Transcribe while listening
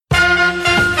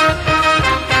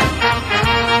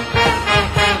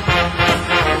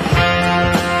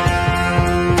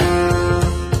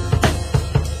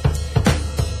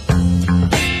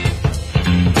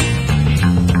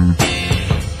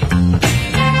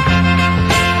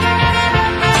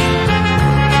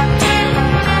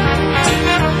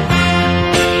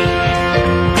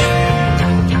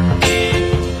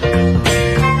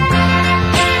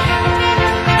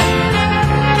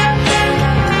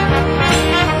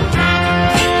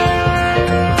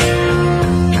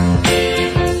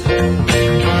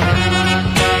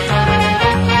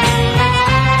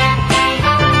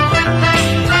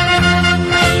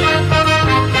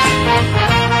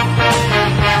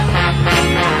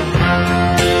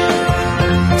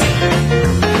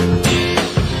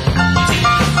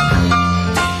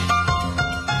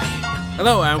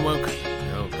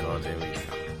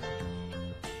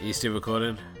still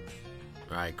recording?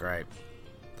 Right, great.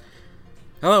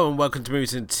 Hello and welcome to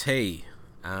Movies and Tea.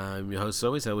 I'm your host as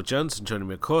always, Elwood Jones, and joining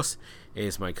me of course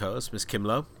is my co-host, Miss Kim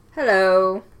Lowe.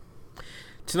 Hello.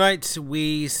 Tonight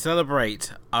we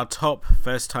celebrate our top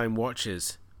first time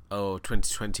watches of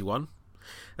 2021.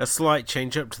 A slight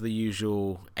change up to the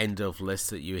usual end of list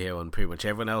that you hear on pretty much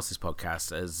everyone else's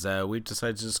podcast, as we've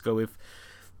decided to just go with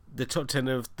the top 10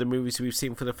 of the movies we've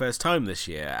seen for the first time this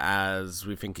year, as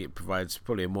we think it provides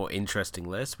probably a more interesting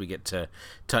list. We get to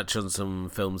touch on some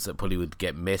films that probably would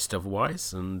get missed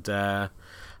otherwise, and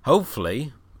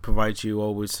hopefully provide you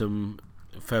all with some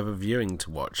further viewing to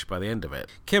watch by the end of it.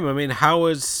 Kim, I mean, how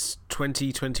has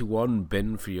 2021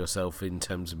 been for yourself in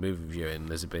terms of movie viewing?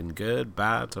 Has it been good,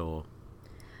 bad, or...?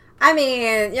 I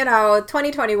mean,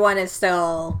 2021 is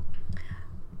still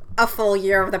a full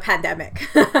year of the pandemic.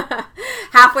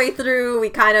 Halfway through, we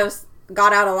kind of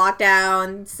got out of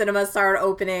lockdown. Cinemas started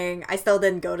opening. I still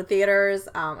didn't go to theaters.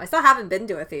 I still haven't been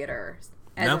to a theater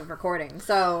as of recording.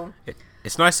 So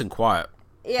it's nice and quiet.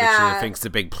 Yeah, which I think is the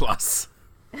big plus.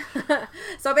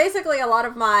 So basically, a lot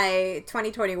of my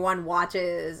 2021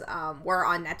 watches were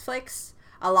on Netflix.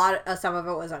 Some of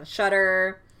it was on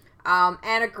Shudder,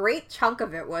 and a great chunk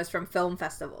of it was from film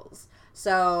festivals.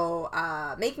 So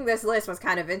making this list was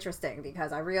kind of interesting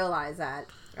because I realized that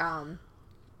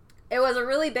it was a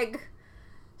really big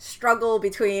struggle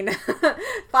between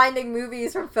finding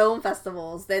movies from film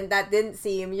festivals that didn't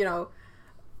seem,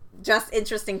 just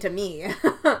interesting to me.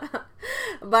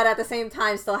 But at the same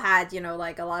time still had,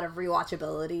 like a lot of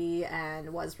rewatchability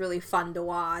and was really fun to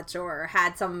watch, or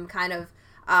had some kind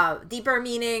of deeper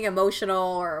meaning,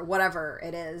 emotional, or whatever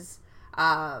it is.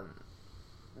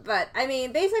 But I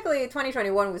mean, basically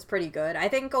 2021 was pretty good. I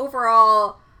think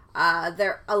overall,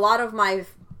 a lot of my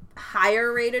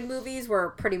higher rated movies were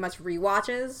pretty much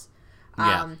rewatches,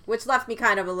 which left me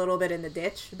kind of a little bit in the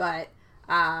ditch. But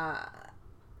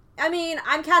I mean,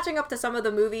 I'm catching up to some of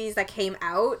the movies that came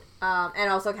out,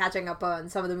 and also catching up on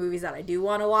some of the movies that I do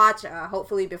want to watch,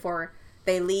 hopefully before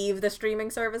they leave the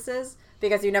streaming services,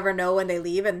 because you never know when they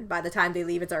leave, and by the time they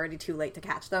leave, it's already too late to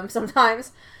catch them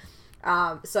sometimes.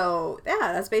 So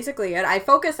yeah, that's basically it. I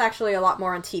focused actually a lot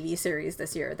more on TV series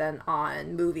this year than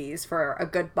on movies for a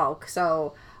good bulk.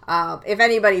 So if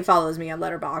anybody follows me on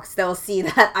Letterboxd, they'll see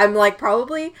that I'm like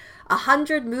probably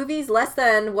 100 movies less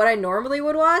than what I normally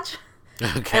would watch.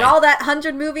 Okay. And all that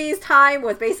 100 movies time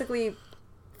was basically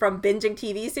from binging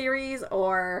TV series,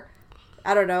 or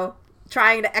I don't know,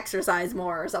 trying to exercise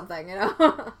more or something,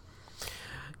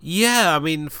 Yeah, I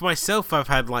mean, for myself,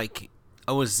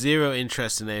 I was zero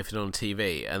interest in anything on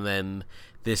TV, and then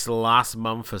this last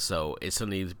month or so, it's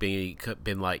suddenly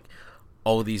been like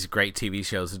all these great TV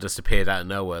shows have just appeared out of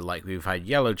nowhere. Like, we've had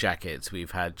Yellow Jackets,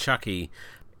 we've had Chucky.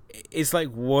 It's like,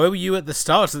 where were you at the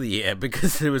start of the year?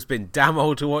 Because there has been damn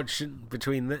all to watch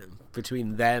between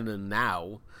then and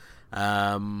now.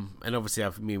 And obviously,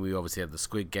 we obviously had the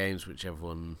Squid Games, which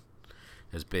everyone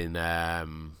has been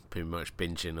pretty much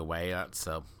binging away at,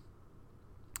 so...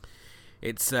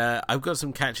 It's I've got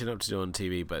some catching up to do on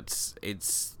TV, but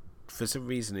it's for some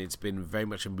reason it's been very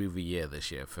much a movie year this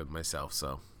year for myself.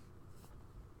 So,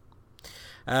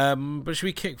 but should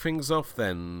we kick things off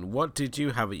then? What did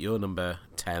you have at your number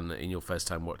 10 in your first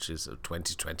time watches of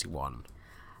 2021?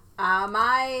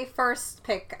 My first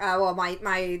pick,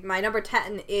 my number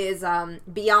 10 is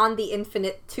Beyond the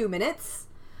Infinite 2 Minutes.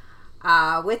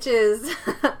 Which is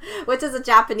a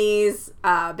Japanese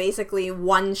basically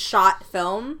one-shot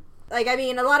film. Like, I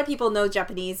mean, a lot of people know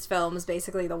Japanese films,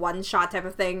 basically the one-shot type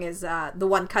of thing is the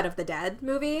One Cut of the Dead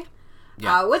movie,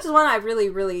 which is one I really,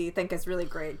 really think is really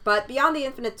great. But Beyond the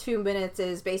Infinite 2 Minutes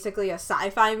is basically a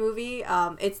sci-fi movie.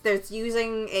 There's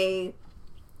using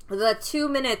the 2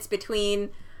 minutes between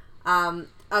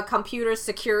a computer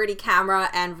security camera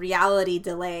and reality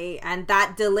delay, and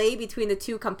that delay between the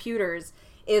two computers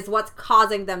is what's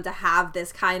causing them to have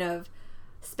this kind of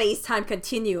space-time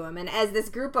continuum. And as this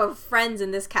group of friends in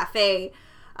this cafe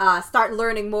start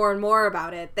learning more and more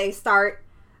about it, they start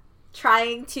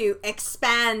trying to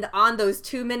expand on those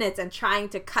 2 minutes and trying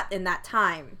to cut in that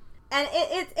time. And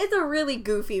it's a really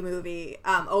goofy movie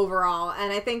overall,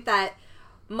 and I think that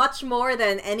much more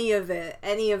than any of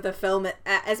the film,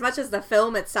 as much as the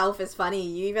film itself is funny,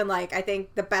 you even I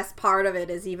think the best part of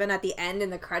it is even at the end in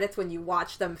the credits when you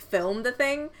watch them film the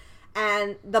thing.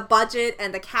 And the budget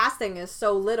and the casting is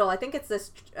so little. I think it's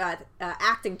this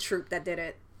acting troupe that did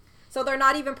it. So they're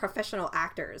not even professional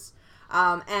actors.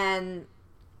 And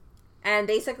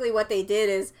basically what they did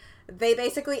is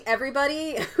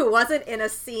everybody who wasn't in a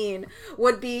scene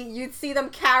you'd see them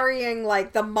carrying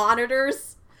the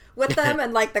monitors with them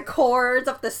and like the cords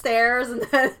up the stairs, and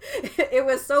then it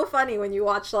was so funny when you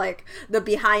watch like the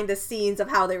behind the scenes of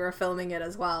how they were filming it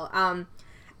as well.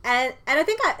 And I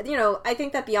think I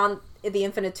think that Beyond the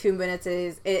Infinite 2 Minutes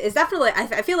is definitely,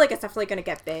 I feel like it's definitely going to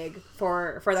get big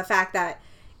for the fact that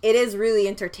it is really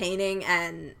entertaining,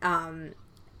 and I'm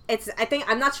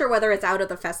not sure whether it's out of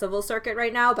the festival circuit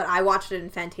right now, but I watched it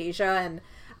in Fantasia, and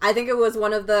I think it was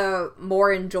one of the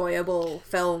more enjoyable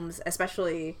films,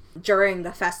 especially during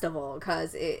the festival,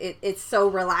 because it's so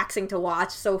relaxing to watch,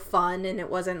 so fun, and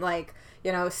it wasn't like,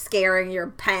 scaring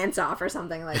your pants off or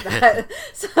something like that.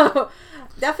 So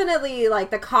definitely,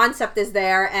 like, the concept is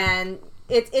there, and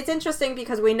it's interesting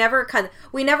because we never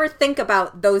think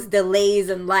about those delays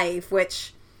in life,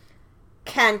 which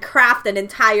can craft an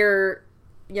entire,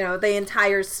 the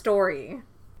entire story.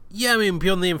 Yeah, I mean,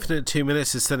 Beyond the Infinite 2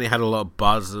 Minutes has certainly had a lot of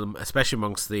buzz, especially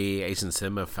amongst the Asian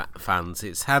cinema fans.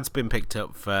 It has been picked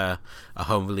up for a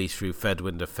home release through Third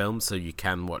Window Films, so you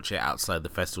can watch it outside the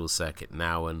festival circuit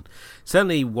now. And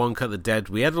certainly One Cut the Dead,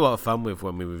 we had a lot of fun with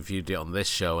when we reviewed it on this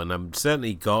show, and I've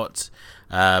certainly got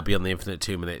Beyond the Infinite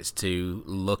 2 Minutes to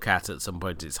look at some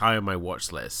point. It's high on my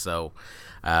watch list, so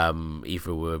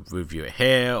either we'll review it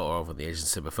here or over the Asian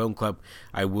Cinema Film Club.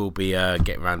 I will be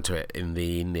getting around to it in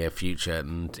the near future,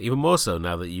 and even more so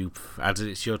now that you've added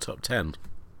it to your top 10.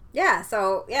 Yeah,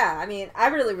 so I mean, I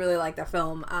really, really like the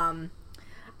film.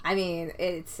 I mean,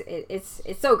 it's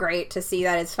so great to see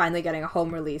that it's finally getting a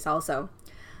home release also.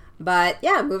 But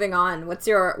yeah, moving on. What's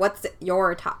your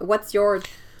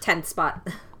 10th spot?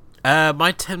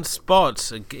 My 10th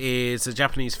spot is a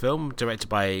Japanese film directed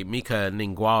by Mika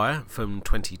Ningwawa from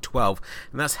 2012,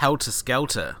 and that's Helter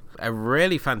Skelter. A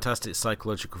really fantastic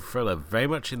psychological thriller, very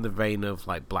much in the vein of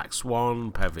like Black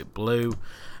Swan, Perfect Blue,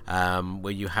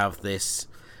 where you have this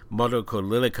model called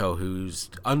Liliko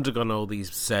who's undergone all these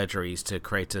surgeries to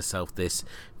create herself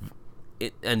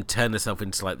and turn herself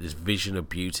into like this vision of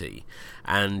beauty,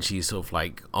 and she's sort of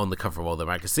like on the cover of all the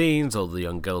magazines, all the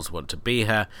young girls want to be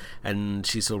her, and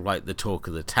she's sort of like the talk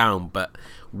of the town. But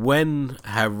when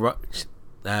her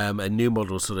a new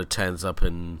model sort of turns up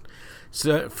and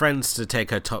friends to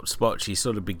take her top spot, she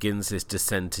sort of begins this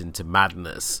descent into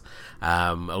madness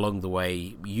along the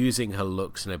way, using her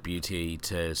looks and her beauty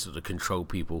to sort of control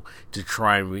people, to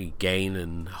try and regain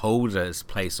and hold her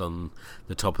place on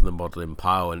the top of the modeling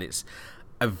pile. And it's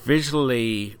a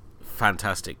visually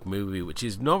fantastic movie, which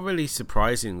is not really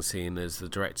surprising, seeing as the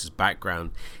director's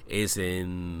background is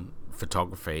in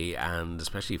photography, and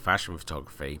especially fashion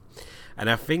photography. And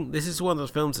I think this is one of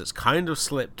those films that's kind of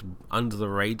slipped under the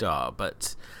radar,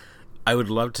 but I would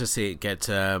love to see it get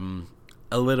a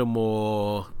little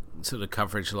more sort of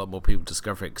coverage, a lot more people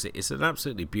discover it, because it's an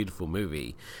absolutely beautiful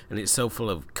movie, and it's so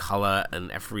full of colour, and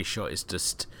every shot is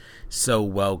just so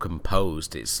well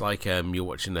composed. It's like you're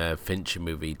watching a Fincher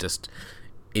movie, just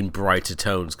in brighter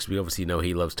tones, because we obviously know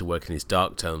he loves to work in his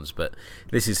dark tones, but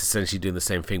this is essentially doing the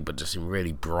same thing but just in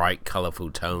really bright,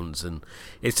 colourful tones, and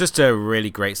it's just a really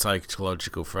great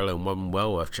psychological thriller, and one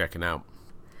well worth checking out.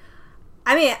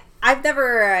 I mean, I've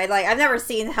never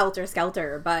seen Helter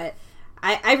Skelter, but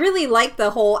I really like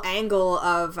the whole angle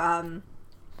of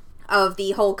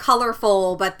the whole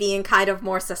colorful but being kind of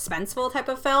more suspenseful type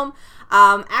of film.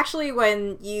 Actually,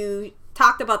 when you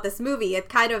talked about this movie, it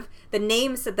kind of, the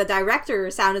names of the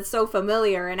director sounded so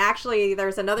familiar, and actually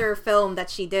there's another film that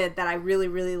she did that I really,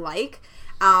 really like,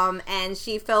 and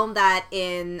she filmed that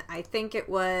in, I think it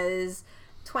was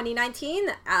 2019,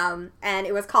 and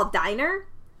it was called Diner.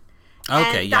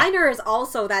 Okay, and yeah. Diner is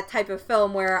also that type of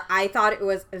film where I thought it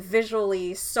was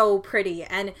visually so pretty,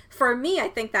 and for me, I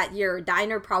think that year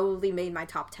Diner probably made my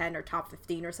top 10 or top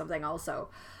 15 or something also.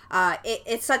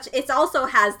 It also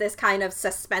has this kind of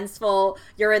suspenseful,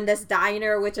 you're in this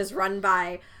diner which is run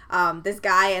by this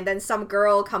guy, and then some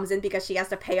girl comes in because she has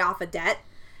to pay off a debt,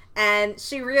 and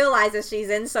she realizes she's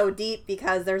in so deep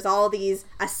because there's all these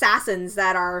assassins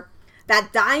that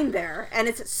dine there, and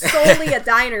it's solely a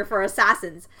diner for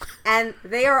assassins, and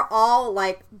they are all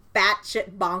like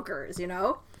batshit bonkers,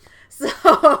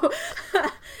 so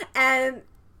and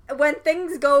when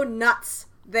things go nuts,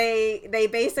 they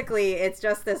basically, it's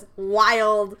just this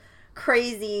wild,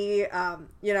 crazy,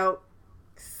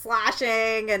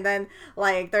 slashing, and then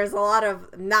like there's a lot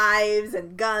of knives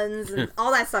and guns and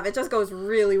all that stuff. It just goes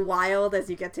really wild as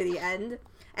you get to the end,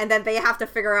 and then they have to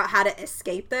figure out how to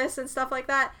escape this and stuff like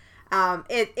that.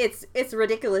 It's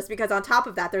ridiculous because on top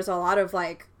of that, there's a lot of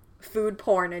like food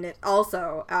porn in it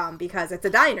also, because it's a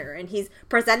diner and he's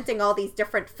presenting all these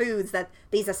different foods that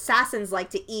these assassins like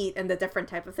to eat and the different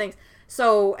type of things.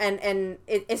 So, and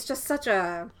it's just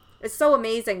it's so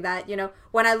amazing that,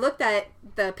 when I looked at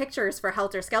the pictures for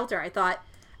Helter Skelter, I thought,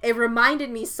 it reminded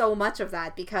me so much of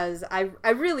that, because I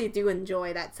really do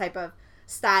enjoy that type of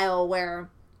style where,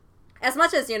 as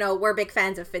much as, we're big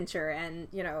fans of Fincher, and,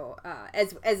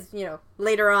 as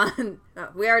later on,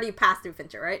 we already passed through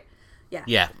Fincher, right?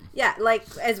 Yeah. Like,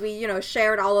 as we,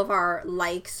 shared all of our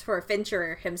likes for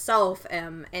Fincher himself,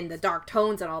 and the dark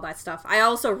tones and all that stuff, I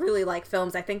also really like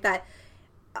films. I think that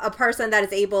a person that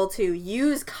is able to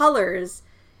use colors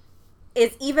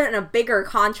is even a bigger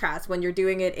contrast when you're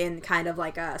doing it in kind of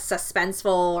like a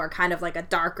suspenseful or kind of like a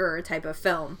darker type of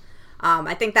film.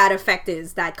 I think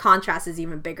that contrast is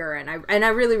even bigger, and I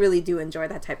really, really do enjoy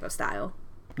that type of style.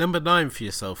 Number 9 for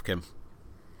yourself, Kim.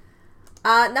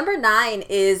 Number 9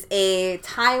 is a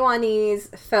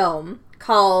Taiwanese film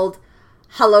called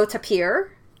Hello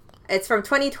Tapir. It's from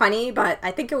 2020, but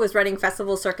I think it was running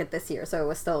festival circuit this year, so it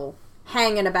was still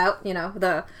hanging about,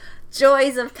 the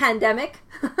joys of pandemic.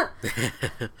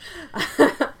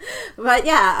 But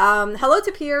yeah, Hello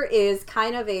Tapir is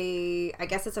kind of I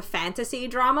guess it's a fantasy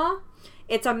drama.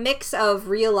 It's a mix of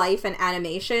real life and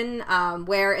animation,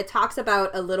 where it talks about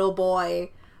a little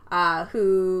boy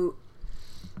who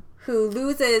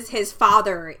loses his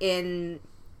father in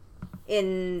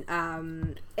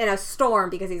a storm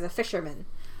because he's a fisherman.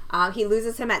 He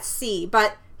loses him at sea,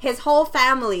 but his whole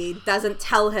family doesn't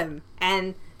tell him,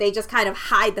 and they just kind of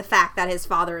hide the fact that his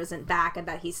father isn't back and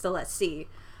that he's still at sea.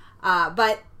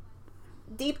 But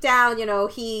deep down,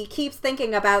 he keeps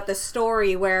thinking about the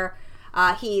story where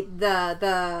it's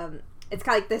kind of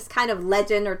like this kind of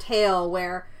legend or tale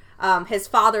where his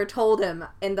father told him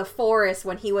in the forest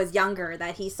when he was younger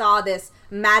that he saw this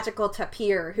magical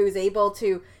tapir who's able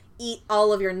to eat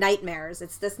all of your nightmares.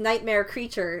 It's this nightmare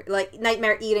creature, like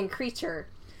nightmare-eating creature,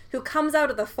 who comes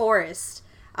out of the forest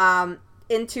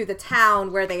into the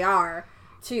town where they are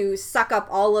to suck up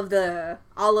all of the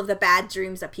bad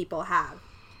dreams that people have.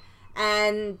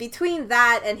 And between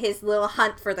that and his little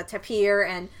hunt for the tapir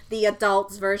and the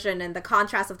adults version and the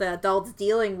contrast of the adults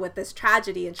dealing with this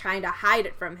tragedy and trying to hide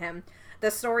it from him, the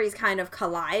stories kind of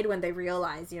collide when they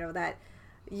realize, that,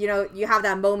 you have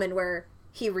that moment where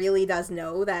he really does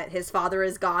know that his father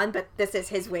is gone, but this is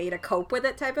his way to cope with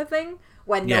it type of thing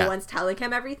when no one's telling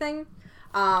him everything.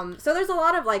 So there's a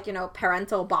lot of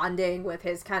parental bonding with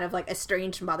his kind of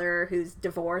estranged mother who's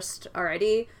divorced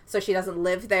already, so she doesn't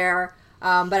live there.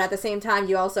 But at the same time,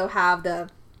 you also have the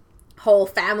whole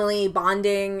family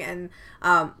bonding and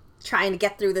trying to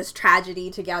get through this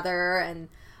tragedy together. And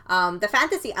the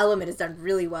fantasy element is done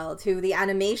really well, too. The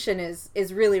animation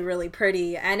is really, really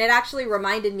pretty. And it actually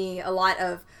reminded me a lot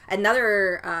of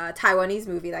another Taiwanese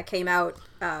movie that came out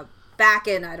back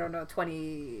in,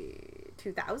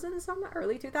 2000 somewhere,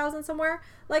 early 2000 somewhere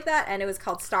like that. And it was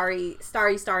called Starry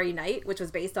Night, which was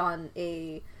based on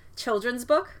a children's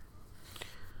book.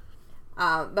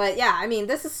 But yeah,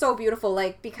 this is so beautiful,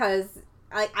 because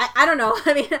I don't know.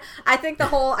 I think the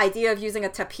whole idea of using a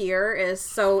tapir is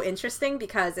so interesting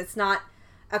because it's not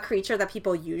a creature that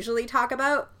people usually talk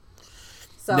about.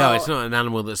 So, no, it's not an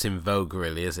animal that's in vogue,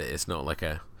 really, is it? It's not like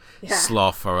a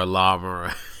sloth or a llama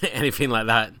or anything like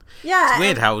that. Yeah. It's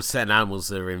weird how certain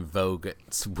animals are in vogue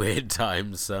at weird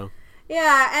times, so...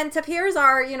 Yeah, and tapirs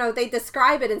are, they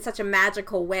describe it in such a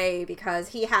magical way because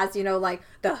he has,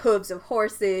 the hooves of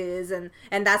horses and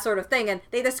that sort of thing. And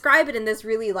they describe it in this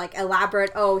really,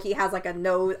 elaborate, he has,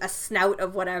 a snout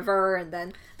of whatever, and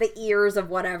then the ears of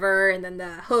whatever, and then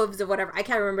the hooves of whatever. I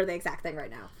can't remember the exact thing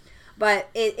right now. But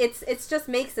it's just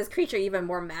makes this creature even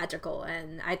more magical.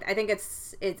 And I think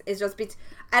it's just...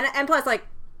 And plus,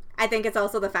 I think it's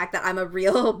also the fact that I'm a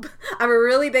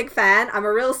really big fan. I'm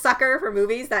a real sucker for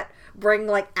movies that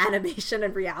bring animation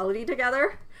and reality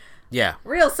together. Yeah.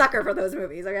 Real sucker for those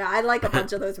movies. Okay, I like a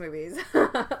bunch of those movies.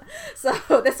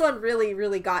 So this one really,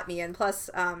 really got me. And plus,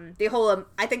 I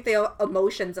think the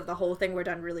emotions of the whole thing were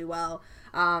done really well.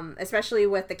 Especially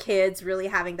with the kids really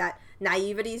having that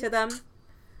naivety to them.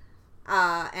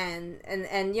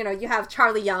 And you have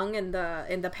Charlie Young in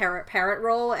the parent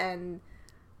role, and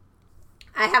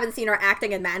I haven't seen her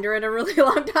acting in Mandarin in a really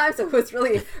long time, so it was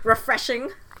really refreshing.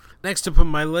 Next up on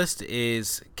my list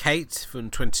is Kate from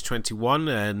 2021,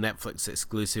 a Netflix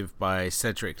exclusive by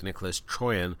Cedric Nicholas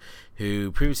Troyan,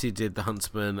 who previously did The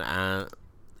Huntsman and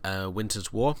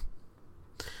Winter's War,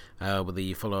 with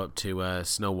the follow-up to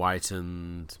Snow White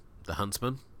and The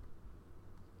Huntsman.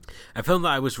 A film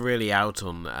that I was really out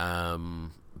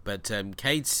on, but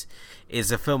Kate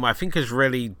is a film I think has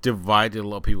really divided a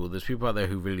lot of people. There's people out there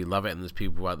who really love it, and there's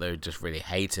people out there who just really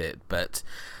hate it. But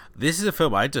this is a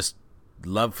film I just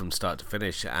loved from start to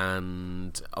finish,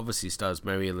 and obviously stars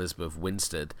Mary Elizabeth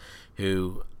Winstead,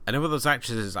 who I know those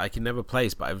actresses I can never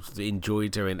place, but I've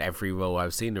enjoyed her in every role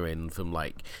I've seen her in, from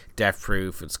like Death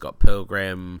Proof and Scott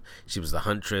Pilgrim. She was the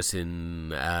Huntress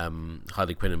in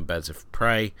Harley Quinn and Birds of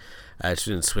Prey. She was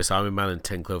in Swiss Army Man and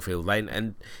 10 Cloverfield Lane,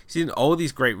 and she's in all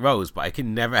these great roles, but I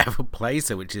can never ever place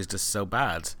her, which is just so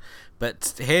bad.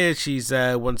 But here she's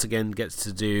once again gets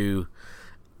to do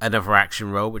another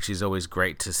action role, which is always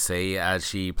great to see, as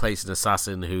she plays an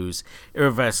assassin who's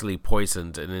irreversibly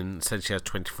poisoned and then essentially has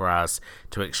 24 hours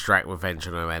to extract revenge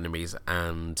on her enemies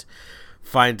and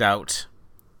find out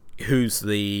who's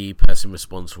the person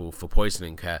responsible for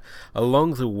poisoning her.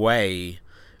 Along the way,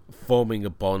 forming a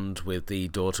bond with the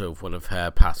daughter of one of her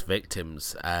past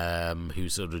victims, who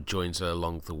sort of joins her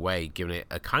along the way, giving it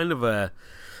a kind of a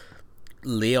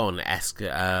Leon-esque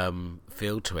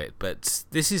feel to it. But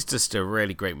this is just a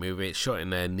really great movie. It's shot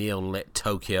in a neon lit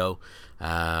Tokyo,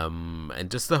 and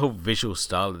just the whole visual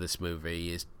style of this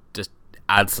movie is just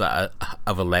adds that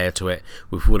other layer to it,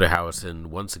 with Woody Harrelson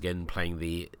once again playing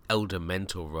the elder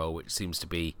mentor role, which seems to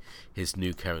be his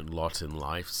new current lot in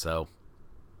life. So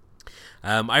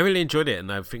I really enjoyed it,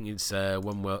 and I think it's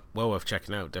one well worth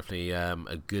checking out. Definitely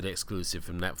a good exclusive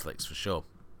from Netflix for sure.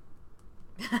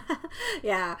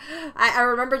 Yeah, I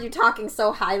remember you talking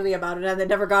so highly about it and then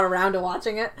never got around to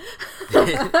watching it.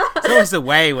 It's always the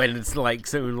way when it's like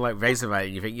someone like raves about it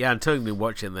and you think, yeah, I'm totally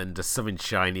watching, and then just something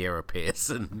shinier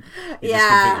appears and you just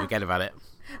completely forget about it.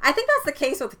 I think that's the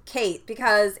case with Kate,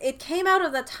 because it came out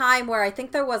of the time where I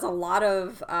think there was a lot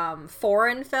of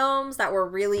foreign films that were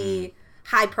really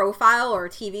high profile, or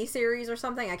TV series or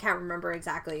something. I can't remember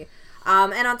exactly.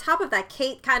 And on top of that,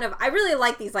 Kate I really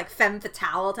like these like femme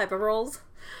fatale type of roles.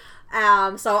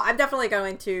 So I'm definitely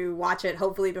going to watch it,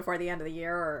 hopefully before the end of the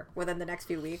year or within the next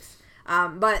few weeks.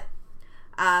 But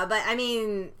I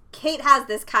mean, Kate has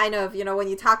this kind of, when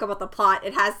you talk about the plot,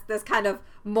 it has this kind of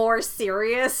more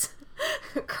serious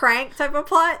crank type of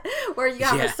plot where you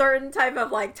have a certain type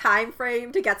of like time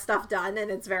frame to get stuff done,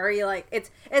 and it's very like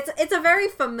it's a very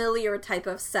familiar type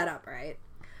of setup, right?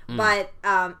 But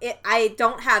I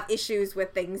don't have issues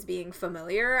with things being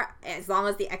familiar as long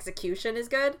as the execution is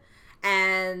good.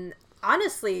 And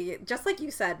honestly, just like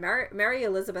you said, Mary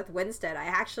Elizabeth Winstead,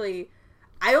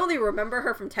 I only remember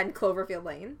her from 10 Cloverfield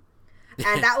Lane.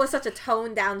 And that was such a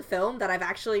toned down film that I've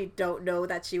actually don't know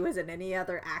that she was in any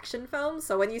other action films.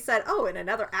 So when you said, in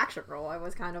another action role, I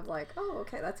was kind of like, oh,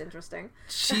 okay, that's interesting.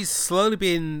 She's slowly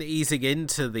been easing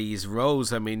into these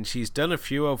roles. I mean, she's done a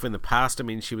few over in the past. I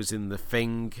mean, she was in the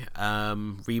Thing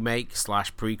remake /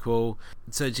 prequel.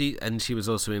 And she was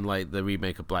also in like the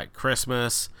remake of Black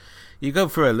Christmas. You go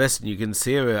through her list and you can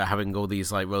see her having all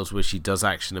these like roles where she does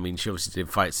action. I mean, she obviously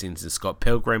did fight scenes in Scott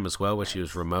Pilgrim as well, where she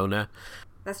was Ramona.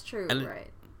 That's true, right?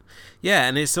 Yeah,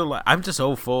 and it's still like, I'm just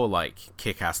all for like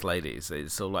kick-ass ladies.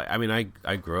 It's still like, I mean,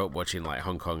 I grew up watching like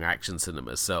Hong Kong action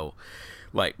cinema, so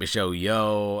like Michelle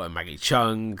Yeoh and Maggie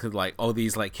Chung, like all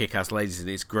these like kick-ass ladies, and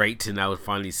it's great to now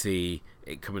finally see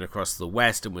it coming across the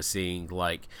West, and we're seeing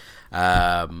like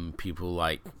people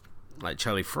like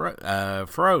Charlie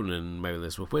Theron and Mary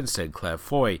Elizabeth Winstead, Claire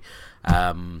Foy,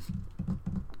 and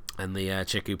the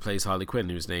chick who plays Harley Quinn,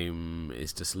 whose name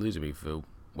is just eluding me for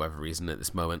whatever reason at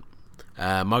this moment,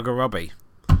 Margot Robbie.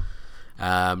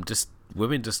 Just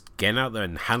women just getting out there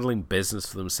and handling business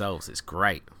for themselves. It's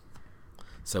great.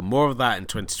 So more of that in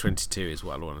 2022 is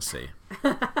what I want to see.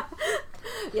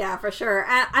 Yeah, for sure.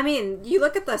 I mean, you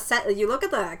look at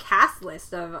the cast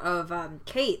list of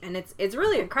Kate, and it's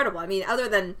really incredible. I mean, other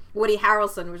than Woody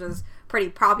Harrelson, which is pretty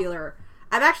popular,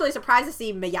 I'm actually surprised to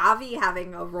see Miyavi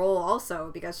having a role also,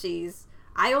 because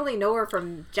I only know her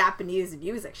from Japanese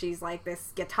music. She's like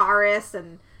this guitarist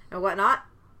and whatnot.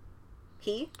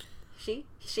 She?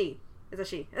 It's a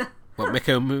she. What,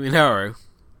 Miko Minoru?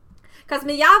 Because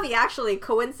Miyavi actually,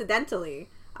 coincidentally,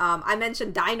 I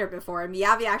mentioned Diner before, and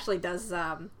Miyavi actually does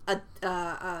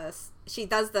she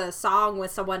does the song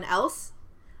with someone else,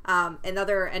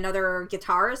 another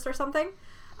guitarist or something,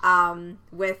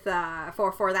 with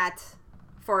for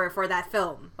that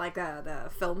film, like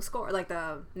the film score, like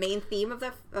the main theme of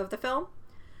the film.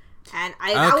 And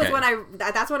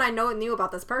that's when I knew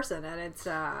about this person, and it's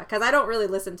because I don't really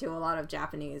listen to a lot of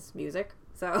Japanese music,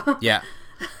 so yeah.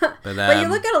 But you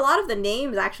look at a lot of the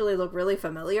names actually look really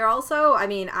familiar also. I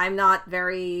mean, I'm not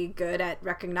very good at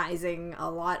recognizing a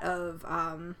lot of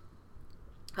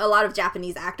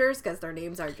Japanese actors because their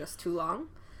names are just too long.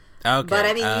 Okay. But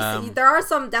I mean, there are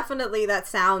some definitely that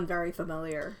sound very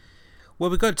familiar. Well,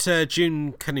 we got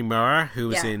Jun Kanimura, who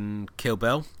was in Kill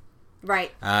Bill.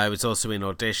 Right. He was also in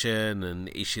Audition and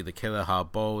Ishi the Killer,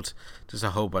 Hard Boiled. Just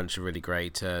a whole bunch of really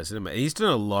great cinema. He's done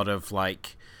a lot of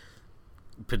like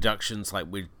productions, like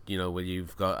where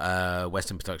you've got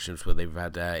Western productions where they've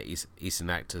had Eastern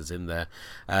actors in there.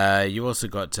 You also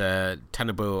got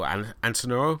Tanobu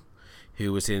Antonoro,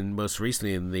 who was most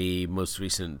recently in the most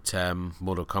recent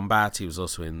Mortal Kombat. He was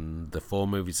also in the 4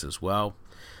 movies as well.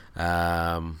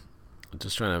 I'm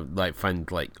just trying to like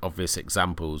find like obvious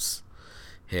examples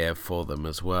here for them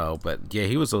as well, but yeah,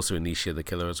 he was also in Ishi the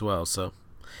Killer as well. So,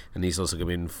 and he's also going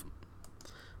to be in.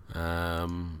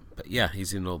 But yeah,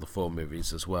 he's in all the 4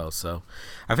 movies as well. So,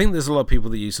 I think there's a lot of people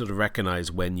that you sort of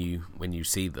recognize when you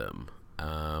see them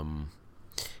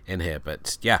in here.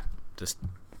 But yeah, just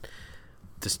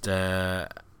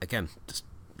again, just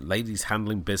ladies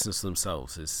handling business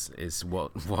themselves is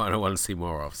what I want to see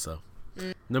more of. So,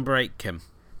 number 8, Kim.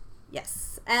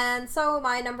 Yes. And so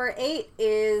my number 8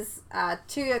 is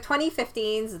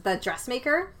 2015's The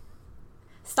Dressmaker,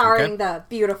 starring the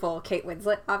beautiful Kate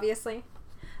Winslet, obviously.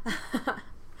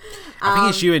 I think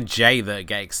it's you and Jay that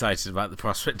get excited about the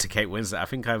prospect of Kate Winslet. I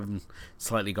think I've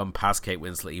slightly gone past Kate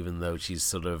Winslet, even though she's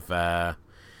sort of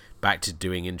back to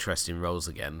doing interesting roles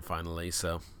again, finally.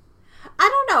 So I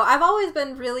don't know. I've always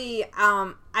been really,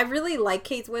 I really like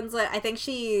Kate Winslet. I think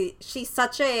she's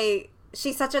such a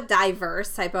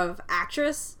diverse type of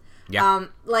actress. Yeah.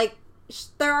 Like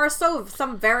there are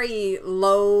some very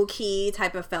low key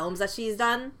type of films that she's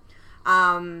done,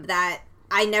 that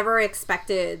I never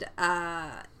expected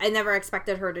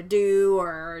her to do,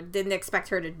 or didn't expect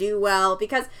her to do well,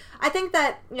 because I think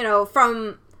that,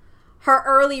 from her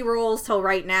early roles till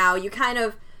right now, you kind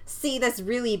of see this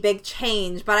really big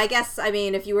change. But I guess,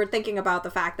 if you were thinking about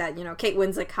the fact that, Kate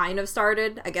Winslet kind of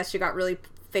started, I guess she got really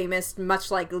famous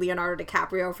much like Leonardo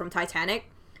DiCaprio from Titanic,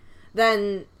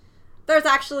 then there's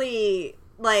actually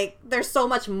there's so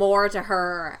much more to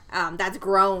her that's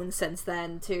grown since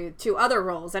then to other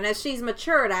roles. And as she's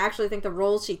matured, I actually think the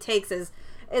roles she takes is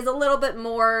a little bit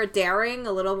more daring,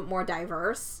 a little bit more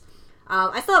diverse.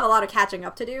 I still have a lot of catching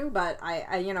up to do, but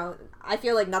I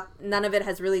feel like none of it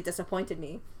has really disappointed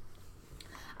me.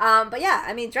 But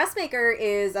yeah, Dressmaker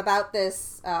is about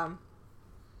this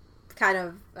kind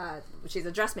of she's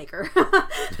a dressmaker.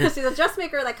 She's a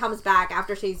dressmaker that comes back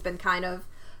after she's been kind of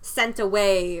sent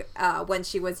away when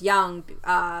she was young,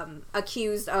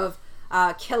 accused of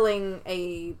killing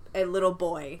a little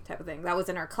boy type of thing that was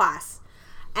in her class,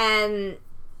 and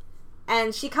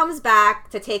she comes back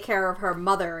to take care of her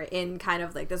mother in kind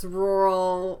of like this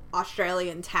rural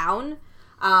Australian town.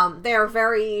 They're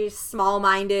very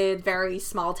small-minded, very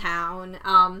small town.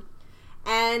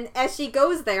 And as she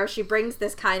goes there, she brings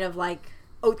this kind of like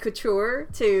haute couture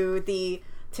to the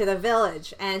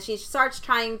village, and she starts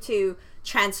trying to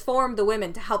transform the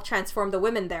women, to help transform the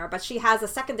women there. But she has a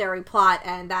secondary plot,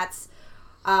 and that's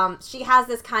she has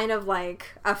this kind of like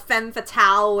a femme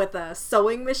fatale with a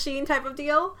sewing machine type of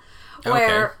deal,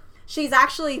 where she's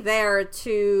actually there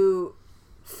to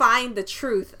find the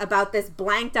truth about this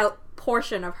blanked out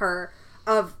portion of her,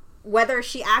 of whether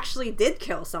she actually did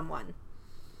kill someone.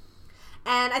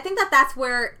 And I think that that's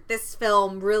where this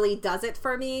film really does it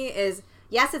for me, is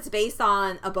yes, it's based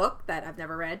on a book that I've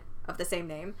never read of the same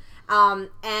name.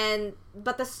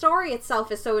 But the story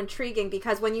itself is so intriguing,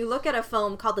 because when you look at a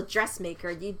film called The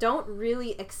Dressmaker, you don't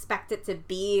really expect it to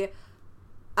be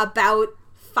about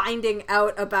finding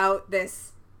out about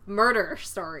this murder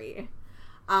story.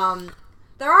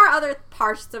 There are other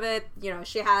parts of it.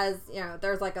 She has,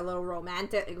 there's like a little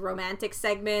romantic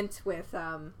segment with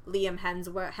Liam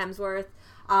Hemsworth.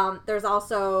 There's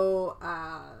also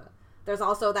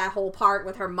that whole part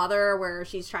with her mother where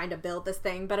she's trying to build this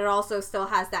thing, but it also still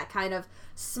has that kind of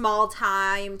small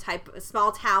town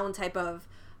type of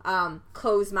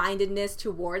closed-mindedness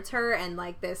towards her, and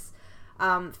like this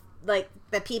like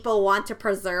that people want to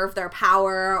preserve their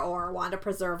power or want to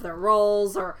preserve their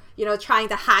roles, or trying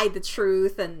to hide the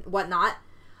truth and whatnot.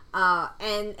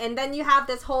 And then you have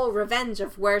this whole revenge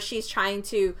of where she's trying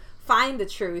to find the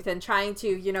truth and trying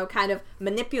to kind of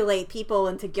manipulate people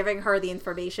into giving her the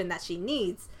information that she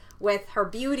needs with her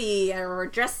beauty or her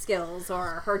dress skills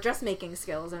or her dressmaking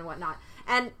skills and whatnot.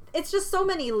 And it's just so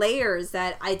many layers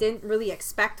that I didn't really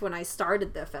expect when I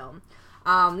started the film.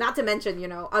 Not to mention,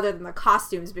 other than the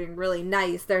costumes being really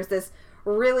nice, there's this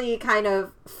really kind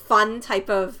of fun type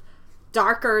of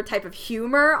darker type of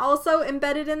humor also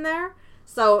embedded in there.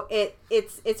 So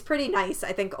it's pretty nice,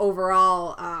 I think,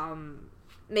 overall.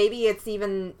 Maybe it's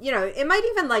even, it might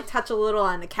even like touch a little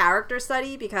on the character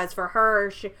study, because for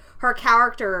her, her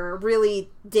character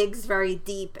really digs very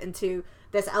deep into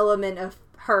this element of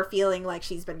her feeling like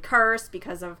she's been cursed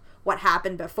because of what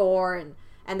happened before,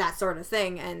 that sort of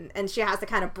thing, and she has to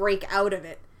kind of break out of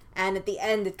it, and at the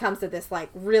end it comes to this like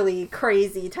really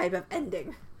crazy type of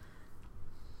ending.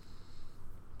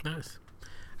 Nice.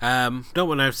 Not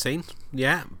one I've seen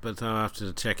yet, but I'll have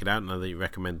to check it out now that you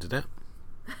recommended it.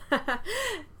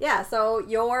 Yeah, so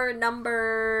your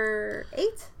number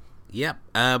 8? Yep.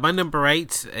 My number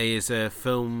 8 is a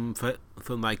film that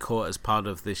I caught as part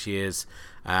of this year's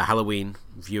Halloween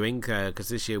viewing, because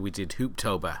this year we did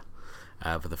Hooptober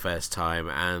for the first time,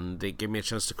 and it gave me a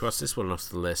chance to cross this one off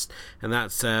the list. And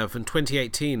that's from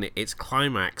 2018. It's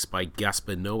Climax by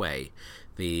Gaspar Noé,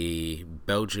 the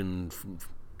Belgian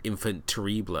infant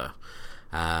terrible.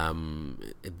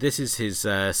 This is his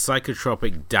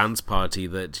psychotropic dance party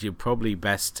that you're probably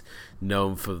best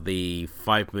known for the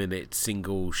 5-minute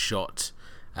single shot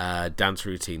dance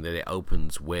routine that it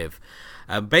opens with.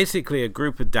 Basically, a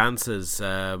group of dancers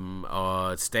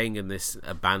are staying in this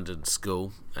abandoned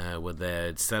school where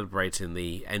they're celebrating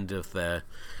the end of their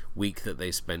week that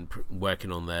they spent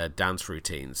working on their dance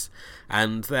routines,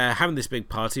 and they're having this big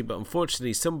party, but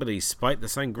unfortunately somebody spiked the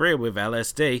sangria with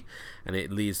LSD, and it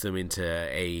leads them into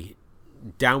a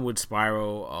downward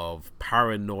spiral of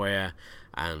paranoia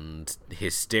and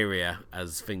hysteria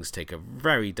as things take a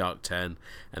very dark turn.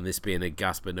 And this being a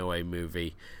Gaspar Noé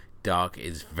movie, dark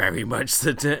is very much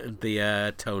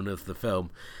the tone of the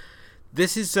film.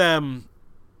 This is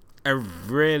a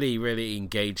really, really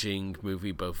engaging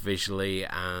movie, both visually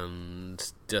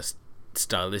and just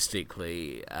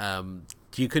stylistically.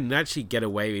 You can actually get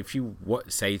away if you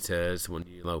say to someone,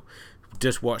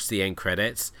 just watch the end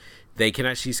credits. They can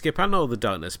actually skip out all the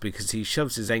darkness because he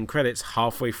shoves his end credits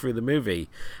halfway through the movie.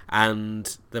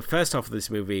 And the first half of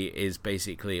this movie is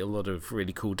basically a lot of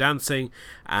really cool dancing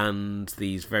and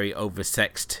these very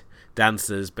oversexed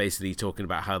dancers basically talking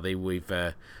about how they were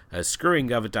either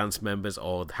screwing other dance members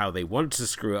or how they want to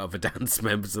screw other dance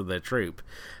members of their troupe.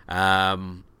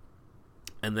 And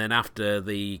then after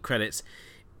the credits,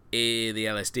 the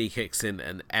LSD kicks in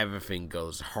and everything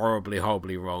goes horribly,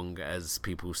 horribly wrong as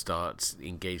people start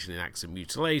engaging in acts of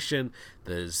mutilation.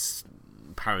 There's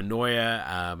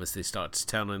paranoia as they start to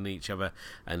turn on each other,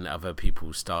 and other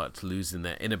people start losing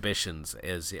their inhibitions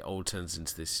as it all turns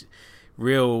into this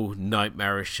real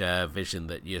nightmarish vision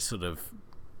that you're sort of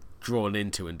drawn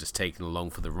into and just taken along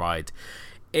for the ride.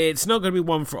 It's not going to be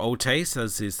one for all taste,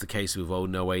 as is the case with all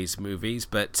Noé's movies,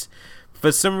 but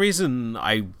for some reason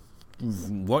I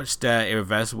watched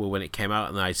Irreversible when it came out,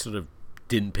 and I sort of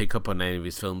didn't pick up on any of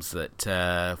his films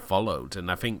that followed.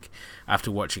 And I think after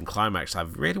watching Climax, I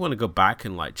really want to go back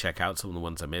and like check out some of the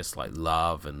ones I missed, like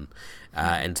Love and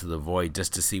Enter the Void,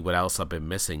 just to see what else I've been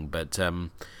missing. But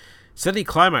certainly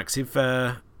Climax, if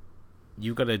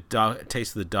you've got a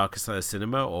taste of the darker side of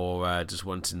cinema, or just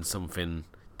wanting something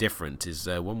different, is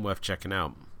one worth checking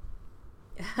out.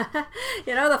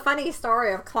 The funny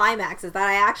story of Climax is that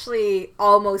I actually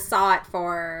almost saw it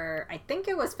for, I think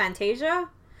it was Fantasia.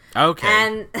 Okay.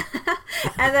 And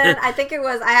then I think it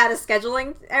was, I had a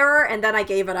scheduling error and then I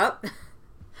gave it up.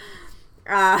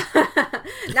 Now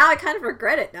I kind of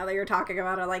regret it now that you're talking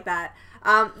about it like that.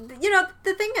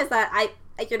 The thing is that I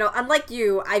unlike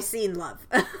you, I've seen Love.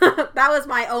 That was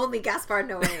my only Gaspar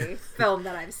Noé film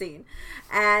that I've seen.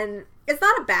 And it's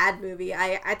not a bad movie.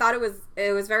 I thought it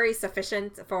was very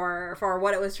sufficient for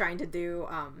what it was trying to do.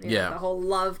 The whole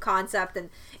love concept, and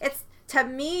it's, to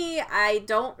me, I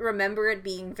don't remember it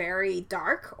being very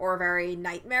dark or very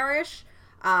nightmarish.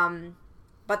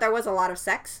 But there was a lot of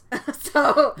sex.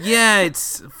 So yeah,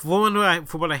 it's from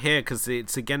what I hear, because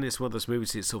it's one of those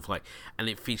movies. It's sort of like, and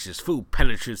it features full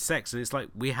penetrative sex, and it's like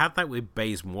we had that with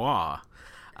Baise-Moi.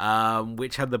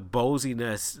 Which had the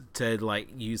ballsiness to like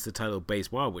use the title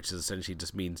Baise-Moi, which essentially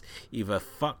just means either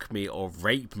fuck me or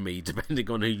rape me, depending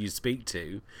on who you speak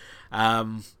to.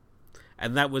 And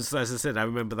that was, as I said, I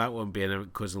remember that one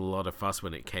causing a lot of fuss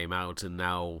when it came out, and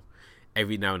now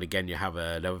every now and again you have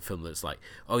another film that's like,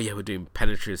 oh yeah, we're doing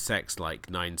penetrative sex, like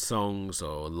 9 Songs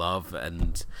or Love,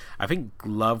 and I think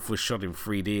Love was shot in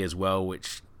 3D as well,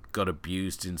 which got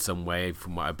abused in some way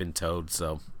from what I've been told,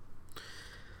 so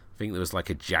I think there was like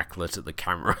a jacklet at the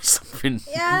camera or something.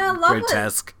 Yeah,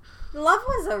 grotesque. Love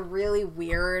was a really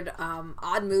weird,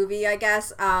 odd movie, I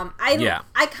guess.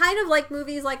 I kind of like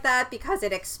movies like that because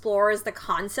it explores the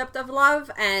concept of love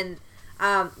and,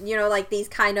 like these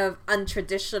kind of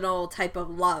untraditional type of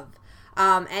love.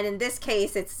 And in this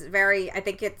case, it's very, I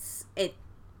think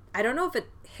I don't know if it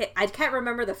hit, I can't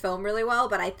remember the film really well,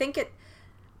 but I think it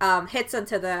hits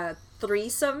into the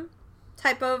threesome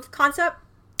type of concept.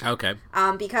 Okay.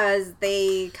 Because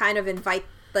they kind of invite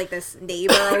like this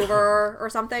neighbor over or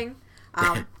something.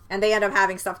 and they end up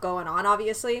having stuff going on,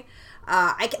 obviously.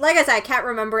 Like I said, I can't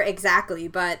remember exactly,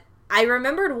 but I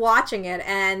remembered watching it,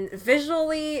 and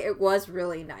visually it was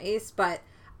really nice, but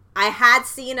I had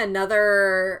seen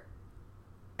another,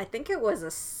 I think it was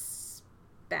a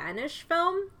Spanish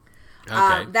film,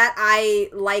 that I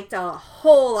liked a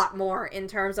whole lot more in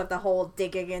terms of the whole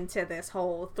digging into this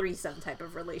whole threesome type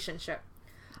of relationship.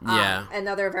 Yeah.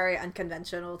 Another very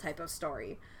unconventional type of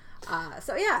story.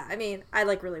 So yeah, I mean, I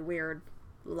like really weird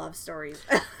love stories.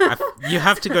 You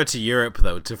have to go to Europe,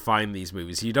 though, to find these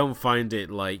movies. You don't find it,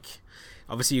 like...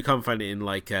 Obviously, you can't find it in,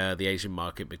 like, the Asian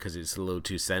market because it's a little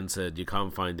too censored. You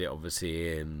can't find it,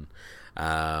 obviously, in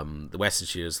the Western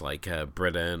studios, like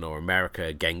Britain or America,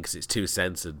 again, because it's too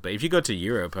censored. But if you go to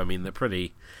Europe, I mean, they're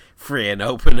pretty free and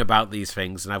open about these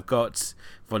things. And I've got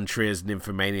Von Trier's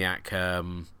Nymphomaniac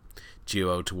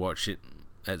duo to watch it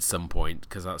at some point,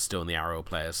 because that's still in the Arrow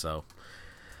player, so...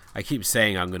 I keep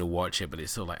saying I'm going to watch it, but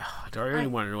it's still like, oh, do I really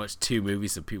want to watch 2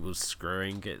 movies of people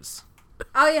screwing?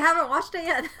 Oh, you haven't watched it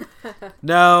yet?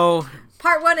 No.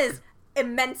 Part 1 is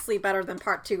immensely better than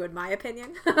Part 2, in my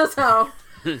opinion. So.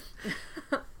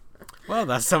 Well,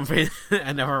 that's something,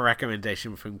 another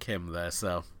recommendation from Kim there,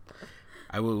 so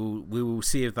we will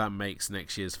see if that makes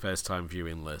next year's first time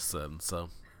viewing list then, so.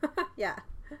 Yeah.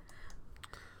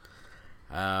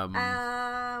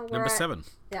 Number 7.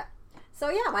 Yeah. So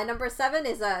yeah, my number 7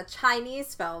 is a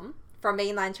Chinese film from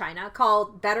mainland China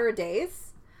called Better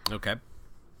Days. Okay.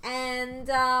 And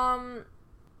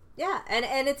yeah,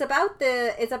 and it's about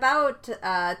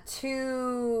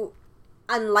 2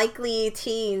 unlikely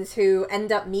teens who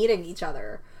end up meeting each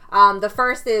other. The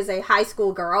first is a high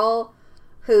school girl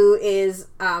who is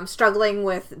struggling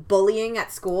with bullying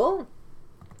at school.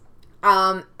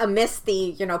 Amidst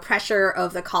the pressure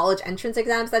of the college entrance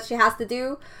exams that she has to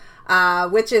do.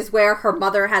 Which is where her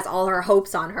mother has all her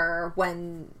hopes on her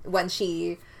when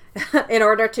she, in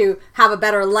order to have a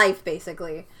better life,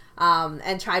 basically,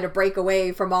 and try to break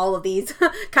away from all of these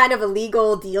kind of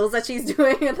illegal deals that she's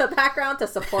doing in the background to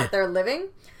support their living.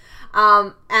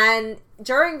 And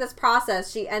during this process,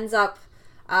 she ends up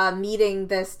meeting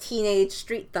this teenage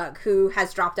street thug who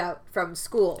has dropped out from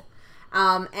school.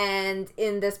 And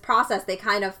in this process, they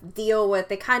kind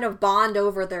of bond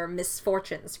over their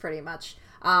misfortunes, pretty much.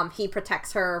 He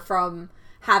protects her in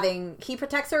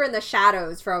the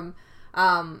shadows from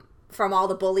all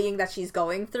the bullying that she's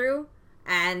going through,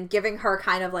 and giving her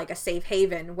kind of like a safe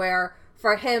haven, where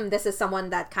for him, this is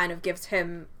someone that kind of gives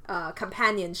him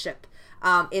companionship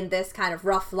in this kind of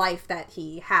rough life that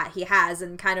he has,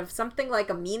 and kind of something like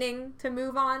a meaning to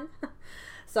move on,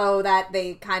 so that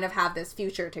they kind of have this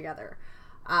future together.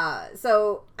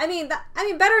 So I mean,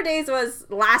 Better Days was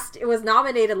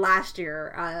nominated last year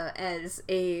as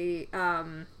a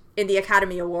in the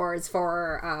Academy Awards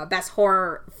for best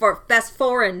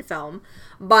foreign film,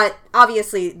 but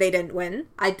obviously they didn't win.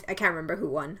 I can't remember who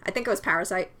won. I think it was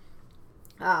Parasite.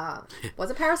 Was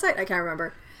it Parasite? I can't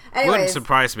remember. Anyways, wouldn't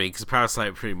surprise me, because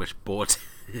Parasite pretty much bought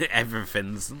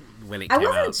everything when it came out.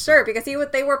 I wasn't sure, because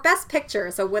they were Best Picture,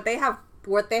 so would they have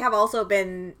also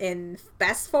been in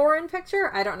Best Foreign Picture?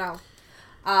 I don't know.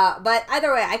 But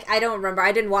either way, I don't remember.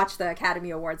 I didn't watch the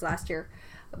Academy Awards last year.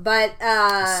 But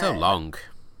it's so long.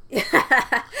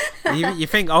 you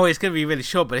think, oh, it's going to be really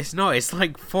short, but it's not. It's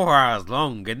like 4 hours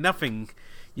long, and nothing.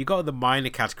 You got the minor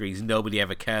categories nobody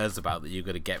ever cares about that you're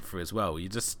going to get through as well. You're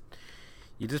just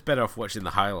better off watching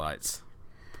the highlights.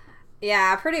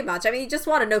 Yeah, pretty much. I mean, you just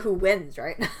want to know who wins,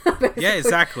 right? Yeah,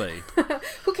 exactly.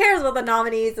 Who cares about the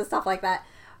nominees and stuff like that?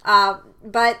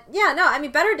 But yeah, no, I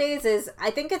mean, Better Days is, I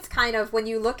think it's kind of, when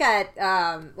you look at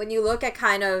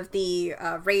kind of the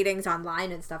ratings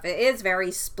online and stuff, it is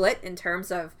very split in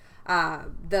terms of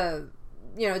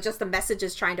just the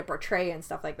messages trying to portray and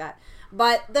stuff like that.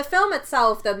 But the film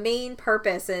itself, the main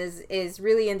purpose is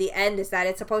really, in the end, is that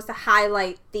it's supposed to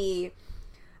highlight the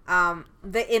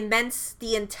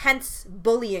intense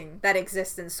bullying that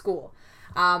exists in school.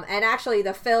 And actually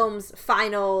the film's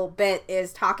final bit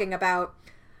is talking about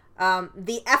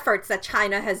the efforts that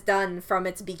China has done from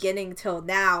its beginning till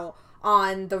now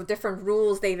on the different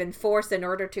rules they've enforced in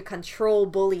order to control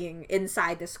bullying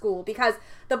inside the school. Because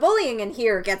the bullying in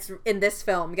this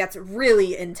film gets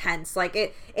really intense.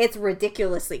 Like, it's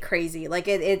ridiculously crazy. Like,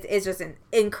 it's just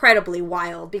incredibly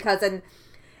wild, because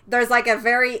there's like a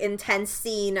very intense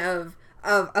scene of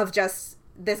just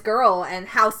this girl, and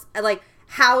how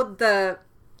the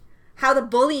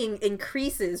bullying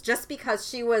increases just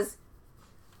because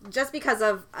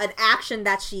of an action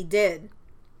that she did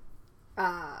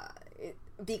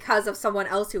because of someone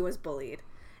else who was bullied,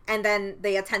 and then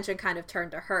the attention kind of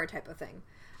turned to her, type of thing.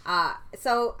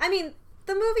 So I mean,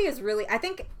 the movie is really, I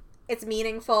think it's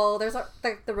meaningful. There's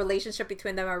the relationship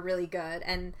between them are really good,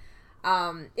 and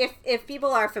if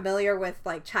people are familiar with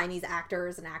like Chinese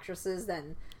actors and actresses,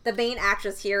 then the main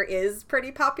actress here is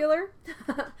pretty popular.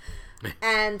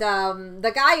 And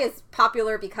the guy is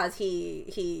popular because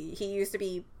he used to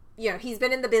be, he's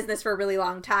been in the business for a really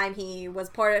long time. He was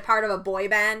part of a boy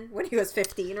band when he was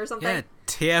 15 or something. Yeah,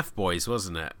 TF Boys,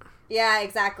 wasn't it? Yeah,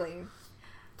 exactly.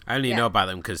 I only know about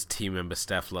them because team member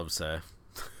Steph loves her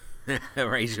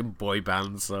Asian boy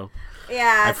band, so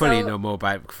yeah, I probably know more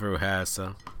about it through her.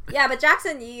 So yeah, but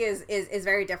Jackson Yee is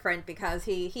very different because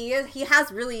he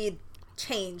has really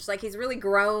changed. Like, he's really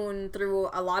grown through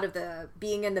a lot of the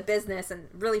being in the business and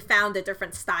really found a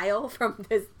different style from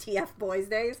his TF Boys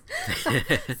days.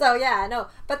 So yeah, no,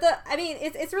 but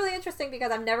it's really interesting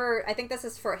because I think this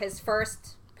is for his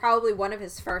first, probably one of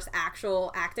his first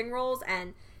actual acting roles,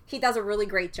 and he does a really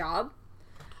great job.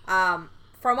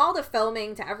 From all the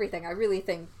filming to everything, I really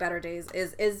think Better Days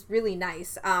is really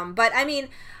nice. But I mean,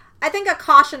 I think a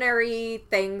cautionary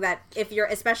thing that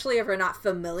especially if you're not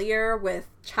familiar with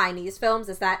Chinese films,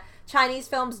 is that Chinese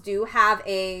films do have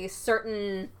a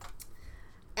certain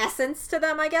essence to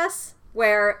them, I guess,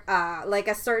 where like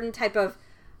a certain type of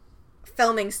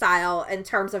filming style in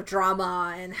terms of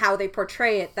drama and how they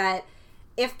portray it, that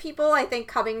if people, I think,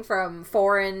 coming from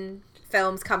foreign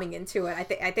films coming into it,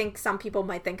 I think some people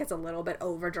might think it's a little bit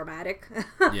over dramatic.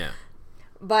 Yeah.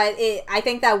 But I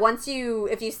think that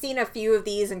if you've seen a few of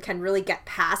these and can really get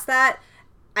past that,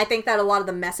 I think that a lot of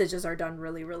the messages are done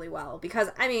really, really well. Because,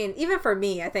 I mean, even for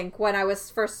me, I think when I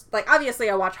was first, like, obviously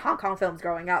I watched Hong Kong films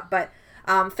growing up, but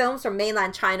films from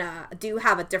mainland China do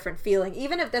have a different feeling.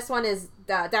 Even if this one is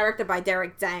directed by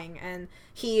Derek Zhang, and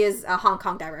he is a Hong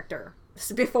Kong director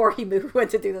before he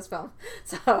went to do this film.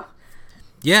 So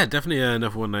yeah, definitely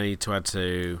another one I need to add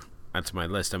to my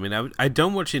list. I mean, I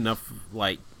don't watch enough,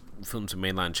 like, films in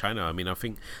mainland China. I mean, I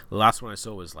think the last one I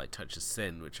saw was like Touch of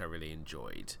Sin, which I really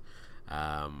enjoyed.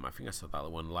 I think I saw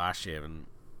that one last year, and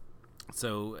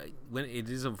so when it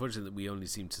is unfortunate that we only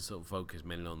seem to sort of focus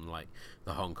mainly on like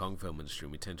the Hong Kong film industry,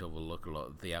 and we tend to overlook a lot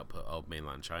of the output of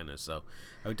mainland China. So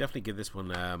I would definitely give this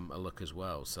one a look as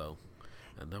well. So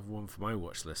another one for my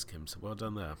watch list, Kim. So well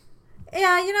done there.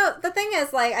 Yeah, the thing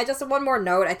is, like, one more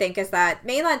note, I think, is that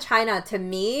mainland China, to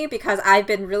me, because I've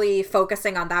been really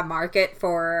focusing on that market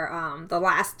for the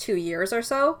last 2 years or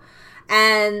so,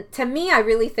 and to me, I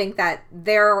really think that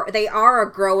they are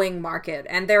a growing market,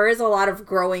 and there is a lot of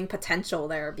growing potential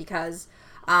there, because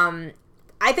I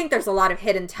think there's a lot of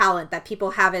hidden talent that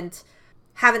people haven't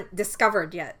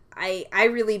discovered yet. I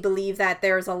really believe that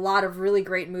there's a lot of really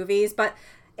great movies, but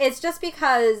it's just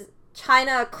because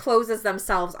China closes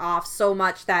themselves off so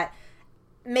much that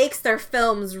makes their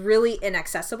films really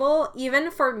inaccessible.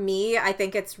 Even for me, I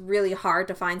think it's really hard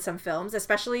to find some films,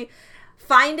 especially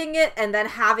finding it and then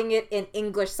having it in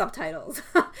English subtitles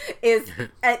is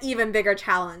an even bigger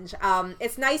challenge.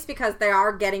 It's nice because they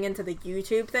are getting into the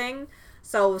YouTube thing,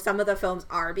 so some of the films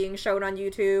are being shown on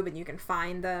YouTube and you can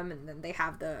find them, and then they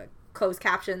have the closed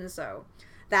captions, so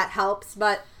that helps.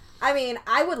 But I mean,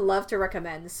 I would love to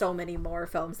recommend so many more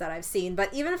films that I've seen,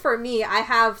 but even for me, I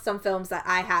have some films that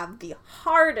I have the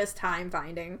hardest time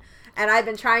finding, and I've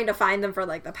been trying to find them for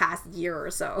like the past year or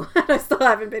so, and I still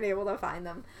haven't been able to find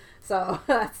them. So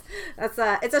it's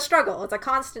a struggle. It's a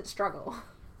constant struggle.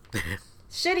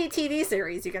 Shitty TV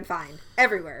series you can find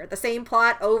everywhere. The same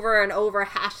plot over and over,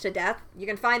 hashed to death. You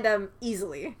can find them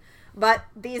easily. But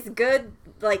these good,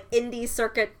 like, indie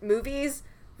circuit movies,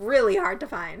 really hard to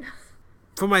find.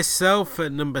 For myself,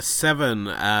 at number 7,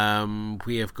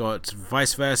 we have got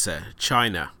Vice Versa,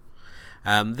 China.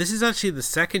 This is actually the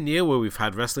second year where we've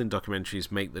had wrestling documentaries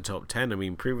make the top 10. I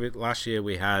mean, last year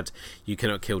we had You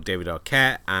Cannot Kill David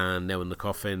Arquette and Nail in the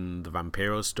Coffin, the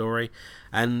Vampiro story.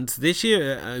 And this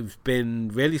year I've been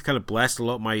really kind of blessed. A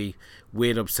lot of my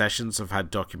weird obsessions have had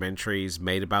documentaries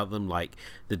made about them, like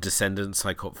The Descendants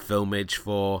I got Filmage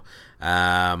for.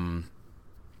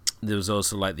 There was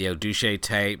also like the El Duce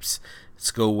tapes,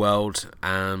 School World,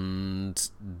 and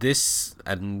this,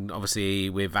 and obviously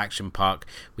with Action Park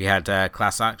we had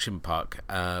Class Action Park,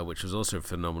 which was also a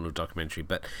phenomenal documentary.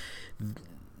 But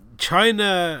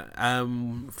China,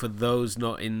 for those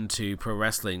not into pro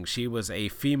wrestling, she was a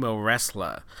female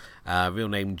wrestler, real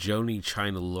name Joni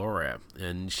China Laura,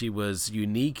 and she was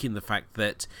unique in the fact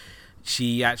that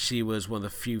she actually was one of the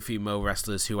few female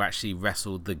wrestlers who actually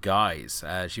wrestled the guys.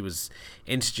 She was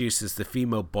introduced as the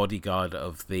female bodyguard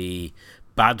of the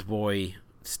Bad Boy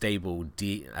stable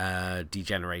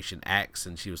D-Generation X,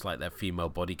 and she was like their female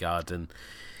bodyguard, and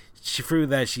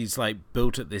she's like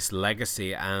built at this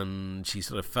legacy, and she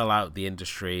sort of fell out of the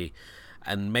industry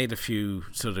and made a few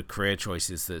sort of career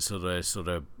choices that sort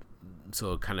of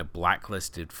kind of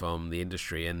blacklisted from the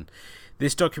industry. And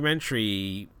this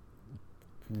documentary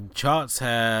charts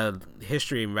her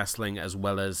history in wrestling as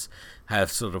well as her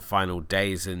sort of final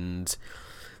days. And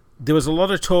there was a lot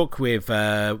of talk with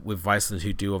Viceland,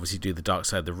 who obviously do the Dark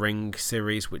Side of the Ring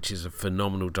series, which is a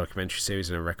phenomenal documentary series,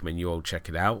 and I recommend you all check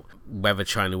it out, whether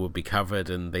China would be covered,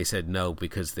 and they said no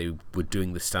because they were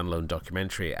doing the standalone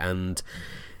documentary. And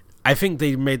I think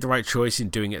they made the right choice in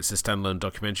doing it as a standalone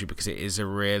documentary because it is a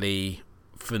really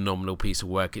phenomenal piece of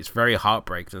work. It's very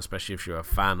heartbreaking, especially if you're a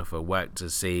fan of her work, to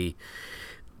see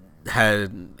her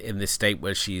in this state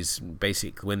where she's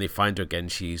basically, when they find her again,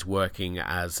 she's working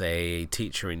as a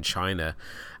teacher in China,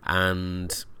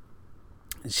 and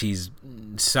she's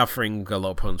suffering a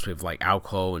lot of problems with like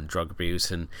alcohol and drug abuse,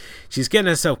 and she's getting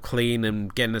herself clean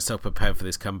and getting herself prepared for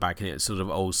this comeback, and it sort of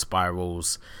all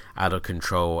spirals out of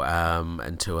control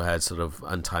until her sort of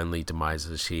untimely demise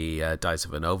as she dies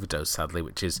of an overdose, sadly,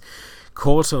 which is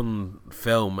caught on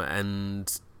film.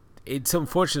 And it's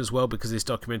unfortunate as well because this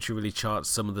documentary really charts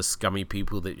some of the scummy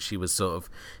people that she was sort of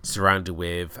surrounded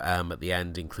with at the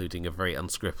end, including a very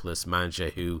unscrupulous manager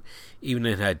who, even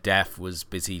in her death, was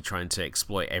busy trying to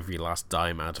exploit every last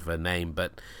dime out of her name.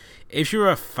 But if you're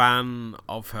a fan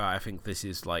of her, I think this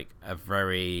is like a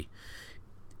very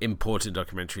important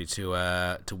documentary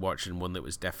to watch, and one that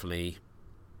was definitely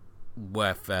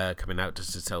worth coming out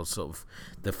just to tell sort of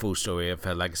the full story of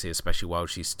her legacy, especially while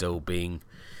she's still being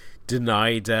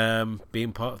denied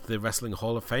being part of the Wrestling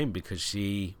Hall of Fame, because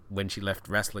when she left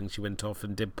wrestling, she went off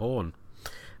and did porn,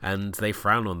 and they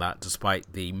frown on that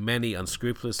despite the many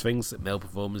unscrupulous things that male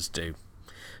performers do.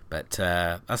 But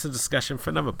that's a discussion for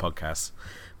another podcast.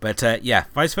 But yeah,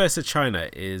 Vice Versa China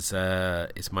is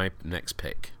my next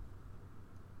pick.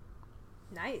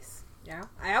 Nice. Yeah,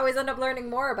 I always end up learning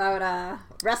more about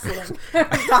wrestling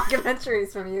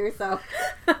documentaries from you, so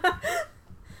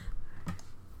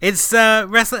it's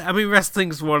wrestling. I mean,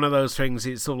 wrestling's one of those things.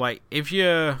 It's sort of like, if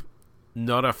you're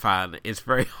not a fan, it's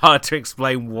very hard to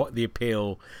explain what the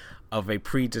appeal of a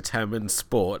predetermined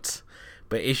sport.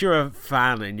 But if you're a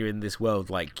fan and you're in this world,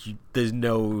 like, there's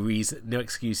no reason, no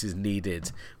excuses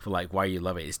needed for like why you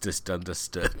love it. It's just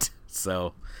understood.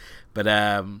 So, but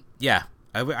yeah,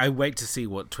 I wait to see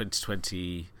what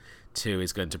 2022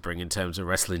 is going to bring in terms of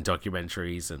wrestling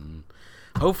documentaries, and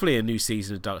hopefully a new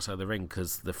season of Dark Side of the Ring,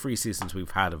 because the 3 seasons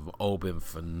we've had have all been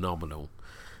phenomenal.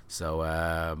 So,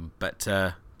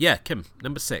 yeah, Kim,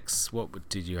 number 6, what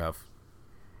did you have?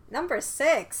 Number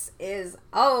 6 is,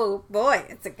 oh boy,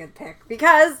 it's a good pick,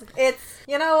 because it's,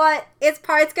 you know what, it's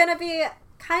going to be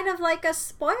kind of like a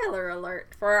spoiler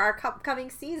alert for our upcoming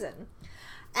season.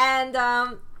 And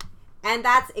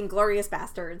that's Inglourious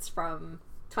Basterds from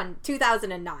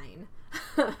 2009.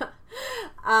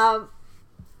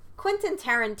 Quentin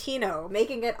Tarantino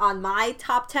making it on my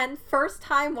top 10 first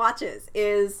time watches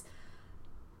is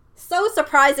so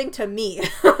surprising to me.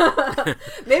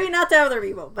 Maybe not to other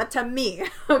people, but to me,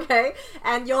 okay?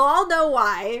 And you'll all know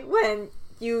why when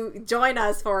you join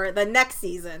us for the next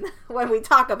season when we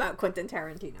talk about Quentin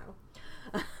Tarantino.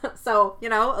 So, you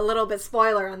know, a little bit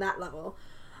spoiler on that level.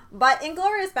 But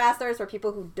Inglourious Basterds, for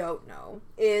people who don't know,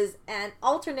 is an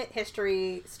alternate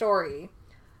history story,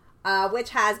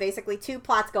 which has basically 2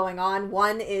 plots going on.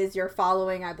 One is you're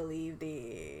following, I believe,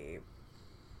 the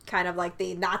kind of like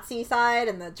the Nazi side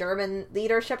and the German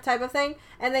leadership type of thing.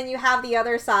 And then you have the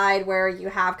other side where you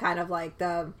have kind of like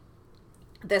the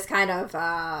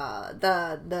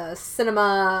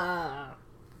cinema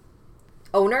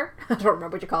owner. I don't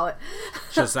remember what you call it.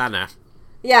 Shosanna.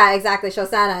 Yeah, exactly,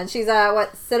 Shosanna. And she's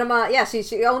cinema. Yeah,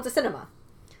 she owns a cinema.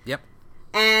 Yep.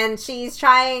 And she's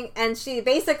trying, and she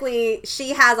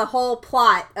has a whole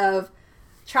plot of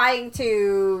trying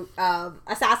to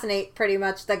assassinate pretty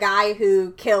much the guy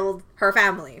who killed her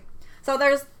family. So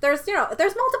there's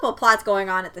multiple plots going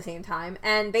on at the same time,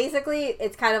 and basically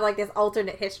it's kind of like this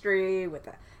alternate history with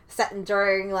set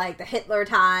during like the Hitler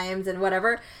times and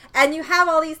whatever, and you have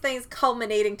all these things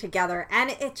culminating together,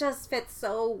 and it just fits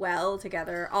so well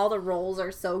together. All the roles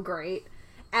are so great,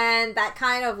 and that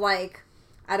kind of like,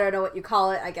 I don't know what you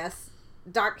call it, I guess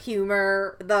dark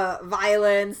humor, the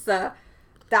violence, the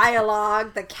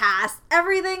dialogue, the cast,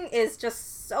 everything is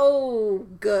just so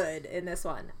good in this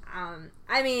one.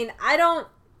 I mean, I don't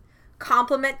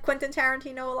compliment Quentin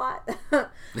Tarantino a lot,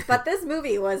 but this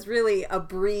movie was really a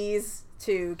breeze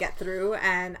to get through,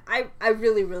 and I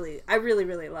really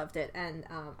loved it. And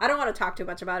I don't want to talk too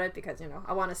much about it because, you know,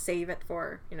 I want to save it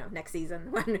for, you know, next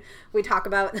season when we talk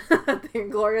about the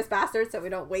Inglourious Basterds, so we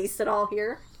don't waste it all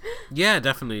here. Yeah,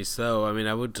 definitely. So, I mean,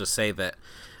 I would just say that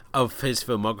of his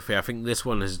filmography, I think this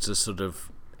one has just sort of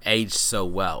aged so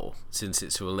well since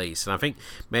its release, and I think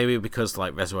maybe because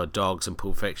like Reservoir Dogs and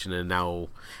Pulp Fiction are now,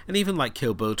 and even like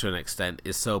Kill Bill to an extent,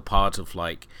 is so part of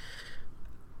like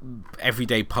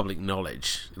everyday public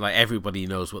knowledge. Like everybody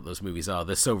knows what those movies are.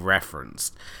 They're so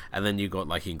referenced. And then you got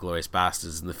like Inglourious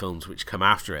Basterds and the films which come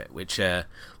after it, which are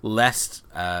less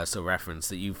so referenced,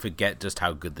 that you forget just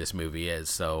how good this movie is.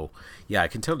 So yeah, I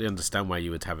can totally understand why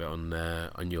you would have it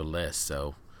on your list.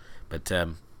 So, but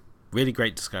really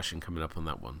great discussion coming up on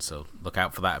that one. So look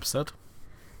out for that episode.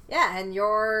 Yeah, and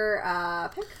your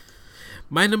pick?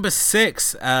 My number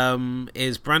 6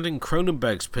 is Brandon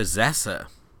Cronenberg's Possessor.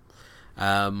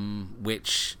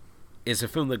 Which is a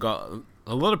film that got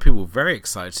a lot of people very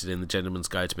excited in the Gentleman's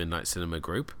Guide to Midnight Cinema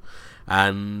group.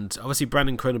 And obviously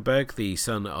Brandon Cronenberg, the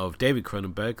son of David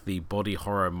Cronenberg, the body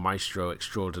horror maestro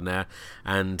extraordinaire.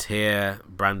 And here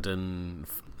Brandon,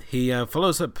 he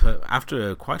follows up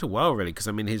after quite a while, really, because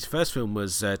I mean his first film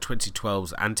was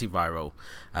 2012's Antiviral,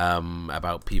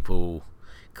 about people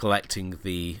collecting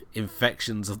the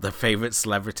infections of their favorite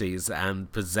celebrities, and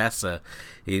Possessor,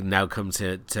 it now comes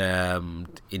in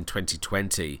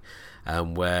 2020,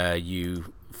 where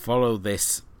you follow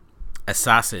this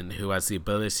assassin who has the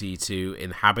ability to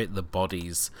inhabit the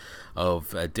bodies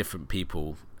of different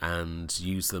people and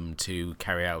use them to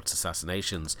carry out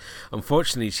assassinations.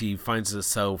 Unfortunately, she finds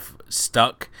herself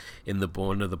stuck in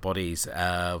one of the bodies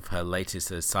of her latest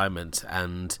assignment,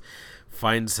 and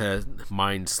finds her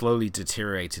mind slowly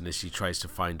deteriorating as she tries to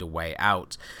find a way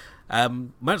out.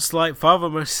 Much like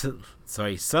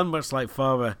son, much like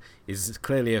father, is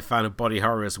clearly a fan of body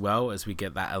horror as well, as we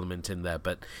get that element in there.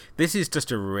 But this is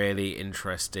just a really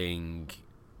interesting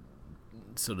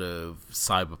sort of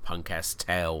cyberpunk-esque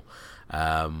tale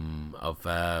of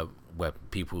where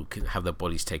people can have their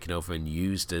bodies taken over and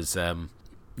used as a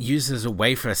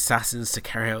way for assassins to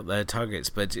carry out their targets.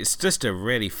 But it's just a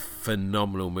really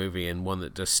phenomenal movie, and one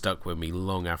that just stuck with me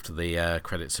long after the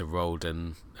credits have rolled,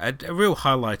 and a real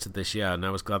highlight of this year. And I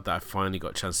was glad that I finally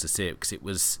got a chance to see it, because it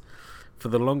was, for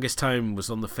the longest time, was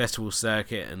on the festival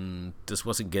circuit and just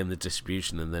wasn't getting the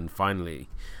distribution. And then finally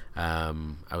I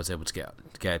was able to get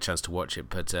a chance to watch it,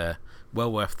 but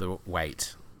well worth the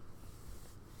wait.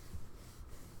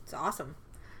 It's awesome.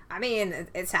 I mean,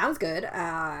 it sounds good.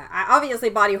 Obviously,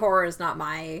 body horror is not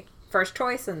my first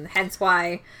choice, and hence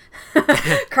why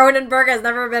Cronenberg has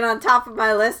never been on top of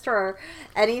my list or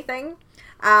anything.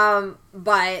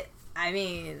 But I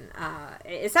mean,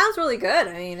 it sounds really good.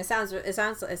 I mean, it sounds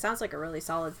like a really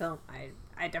solid film.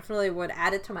 I definitely would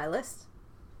add it to my list.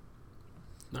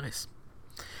 Nice.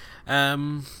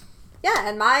 Yeah,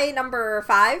 and my number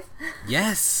 5.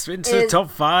 Yes, into the top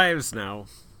 5s now.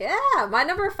 Yeah, my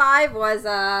number 5 was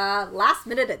Last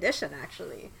Minute Edition,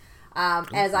 actually.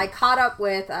 As I caught up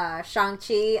with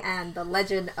Shang-Chi and the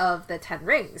Legend of the Ten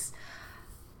Rings.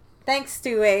 Thanks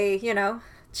to a,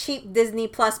 cheap Disney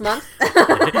Plus month.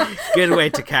 Good way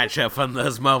to catch up on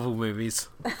those Marvel movies.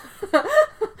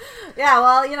 Yeah,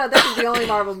 well, this is the only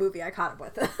Marvel movie I caught up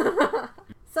with.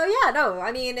 So yeah, no,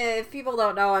 I mean, if people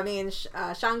don't know, I mean,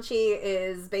 Shang-Chi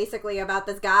is basically about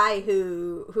this guy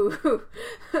who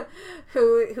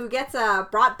gets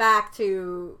brought back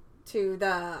to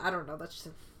the, I don't know,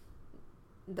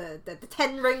 the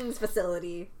Ten Rings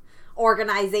facility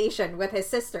organization with his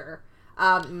sister,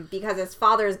 because his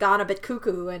father's gone a bit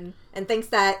cuckoo and thinks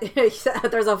that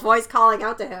there's a voice calling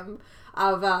out to him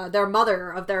of their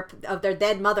mother, of their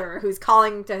dead mother, who's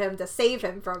calling to him to save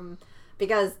him from.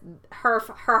 Because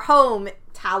her home,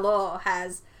 Ta Lo,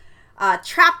 has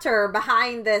trapped her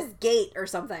behind this gate or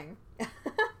something.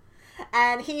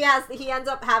 And he ends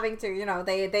up having to,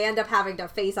 they end up having to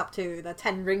face up to the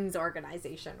Ten Rings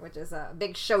organization, which is a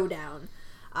big showdown.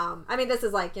 I mean, this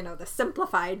is like, the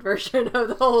simplified version of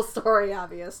the whole story,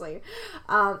 obviously.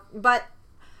 But,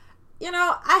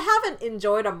 I haven't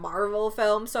enjoyed a Marvel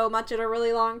film so much in a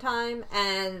really long time.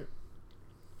 And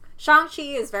Shang-Chi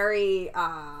is very...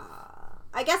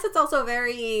 I guess it's also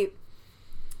very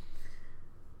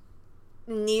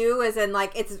new, as in,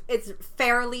 like, it's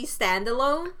fairly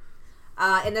standalone,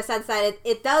 in the sense that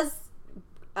it does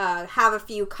have a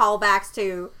few callbacks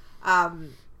to,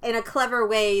 in a clever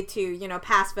way to,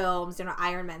 past films,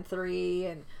 Iron Man 3,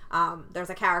 and there's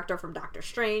a character from Doctor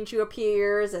Strange who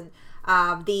appears, and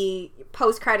the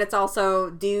post-credits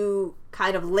also do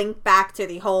kind of link back to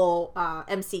the whole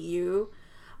MCU,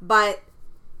 but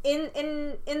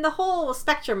in the whole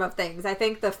spectrum of things, I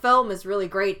think the film is really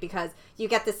great because you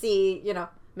get to see,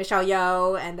 Michelle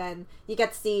Yeoh, and then you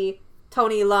get to see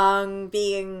Tony Leung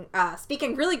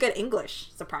speaking really good English,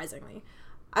 surprisingly.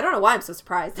 I don't know why I'm so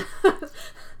surprised.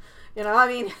 I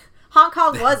mean, Hong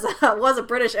Kong was a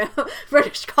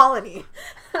British colony.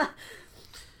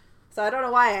 So I don't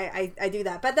know why I do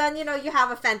that. But then, you know, you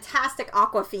have a fantastic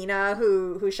Awkwafina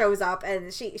who shows up,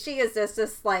 and she is just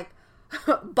this like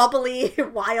bubbly,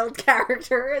 wild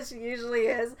character, as she usually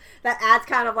is, that adds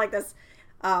kind of like this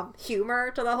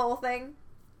humor to the whole thing.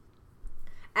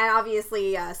 And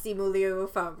obviously Simu Liu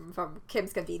from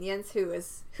Kim's Convenience, who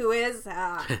has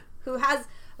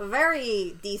a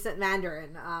very decent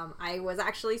Mandarin. I was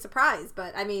actually surprised,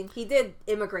 but I mean, he did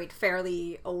immigrate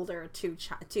fairly older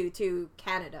to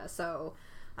Canada, so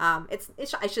I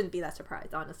shouldn't be that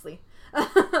surprised, honestly.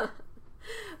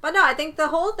 But no, I think the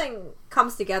whole thing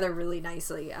comes together really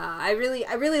nicely. I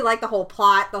really like the whole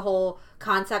plot, the whole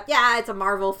concept. Yeah, it's a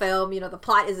Marvel film. You know, the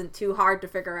plot isn't too hard to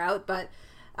figure out, but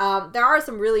there are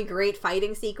some really great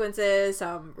fighting sequences,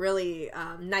 some really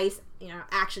nice, you know,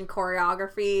 action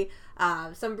choreography,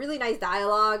 some really nice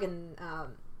dialogue, and I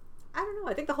don't know.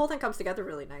 I think the whole thing comes together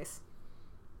really nice.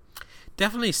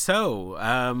 Definitely so.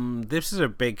 This is a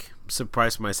big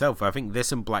surprise for myself. I think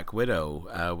this and Black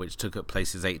Widow, which took up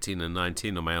places 18 and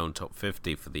 19 on my own top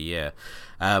 50 for the year,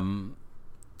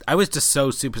 I was just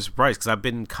so super surprised because I've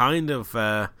been kind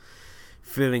of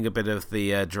feeling a bit of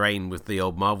the drain with the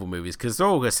old Marvel movies because they're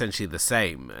all essentially the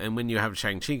same. And when you have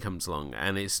Shang-Chi comes along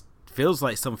and it feels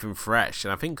like something fresh,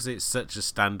 and I think because it's such a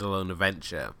standalone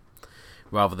adventure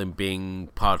rather than being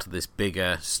part of this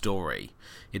bigger story,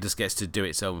 it just gets to do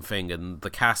its own thing. And the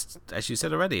cast, as you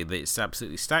said already, it's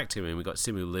absolutely stacked. I mean, we got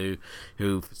Simu Liu,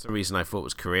 who for some reason I thought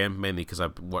was Korean, mainly because I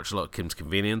watched a lot of Kim's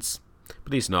Convenience,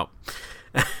 but he's not.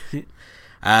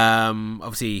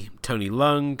 Obviously Tony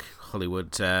Leung,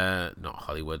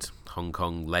 Hong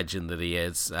Kong legend that he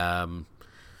is.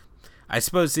 I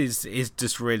suppose it's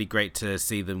just really great to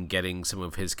see them getting some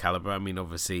of his caliber. I mean,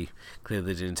 obviously,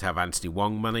 clearly they didn't have Anthony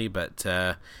Wong money, but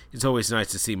it's always nice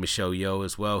to see Michelle Yeoh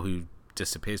as well, who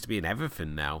just appears to be in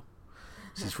everything now.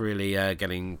 She's really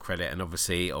getting credit, and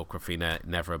obviously Awkwafina,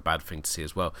 never a bad thing to see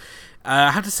as well.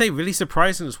 I have to say, really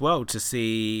surprising as well to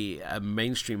see a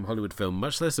mainstream Hollywood film,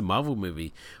 much less a Marvel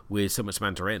movie, with so much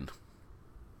Mandarin.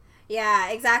 Yeah,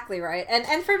 exactly right.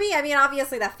 And for me, I mean,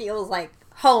 obviously that feels like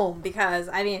home because,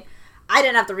 I mean, I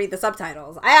didn't have to read the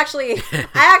subtitles. I actually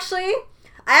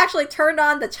turned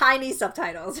on the Chinese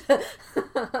subtitles.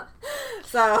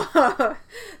 So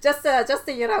just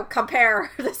to you know, compare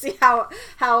to see how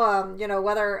you know,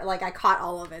 whether like I caught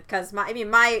all of it, because my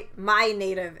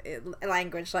native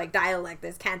language, like dialect,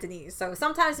 is Cantonese. So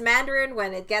sometimes Mandarin,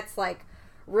 when it gets like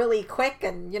really quick,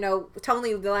 and you know,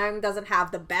 Tony Leung doesn't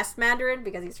have the best Mandarin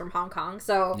because he's from Hong Kong,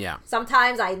 so yeah,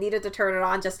 sometimes I needed to turn it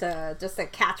on just to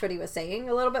catch what he was saying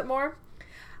a little bit more.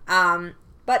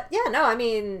 But yeah, no, I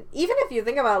mean, even if you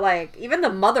think about like even the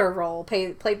mother role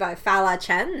played by Fala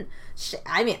Chen,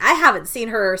 I mean, I haven't seen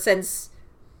her since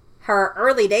her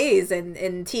early days in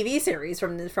TV series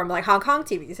from like Hong Kong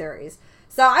TV series.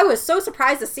 So I was so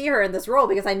surprised to see her in this role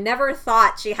because I never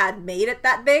thought she had made it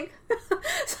that big.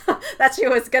 That she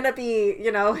was going to be,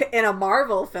 you know, in a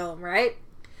Marvel film, right?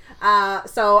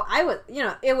 So I was, you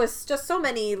know, it was just so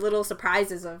many little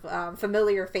surprises of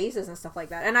familiar faces and stuff like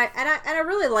that. And I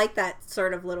really like that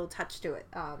sort of little touch to it.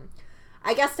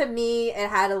 I guess to me, it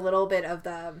had a little bit of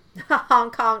the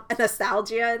Hong Kong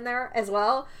nostalgia in there as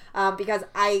well. Because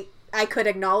I could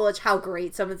acknowledge how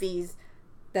great some of the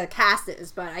cast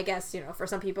is, but I guess, you know, for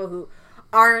some people who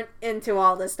aren't into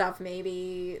all this stuff,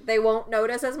 maybe they won't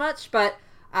notice as much, but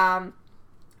I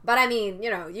mean, you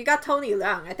know, you got Tony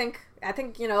Leung. I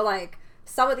think, you know, like,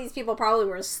 some of these people probably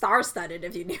were star-studded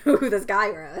if you knew who this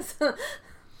guy was.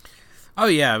 Oh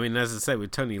yeah, I mean, as I said,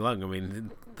 with Tony Leung, I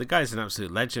mean, the guy's an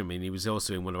absolute legend. I mean, he was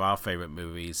also in one of our favourite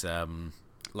movies,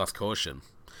 Lost Caution,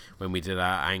 when we did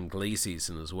our Ang Lee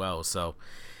season as well, so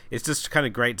it's just kind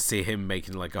of great to see him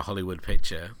making like a Hollywood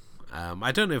picture.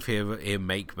 I don't know if he'll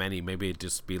make many. Maybe it'd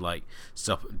just be like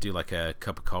do like a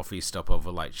cup of coffee, stop over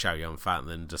like Chow Yun Fat, and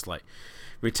then just like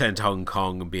return to Hong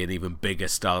Kong and be an even bigger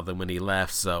star than when he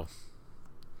left. So,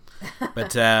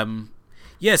 but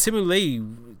yeah, Simu Lee.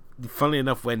 Funnily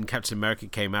enough, when Captain America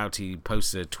came out, he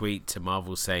posted a tweet to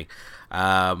Marvel saying,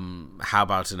 how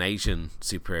about an Asian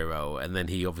superhero? And then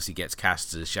he obviously gets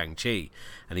cast as Shang-Chi.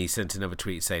 And he sent another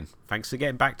tweet saying, thanks for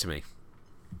getting back to me.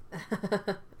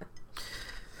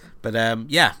 But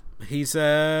yeah, he's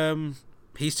doing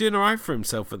alright for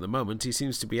himself at the moment. He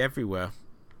seems to be everywhere.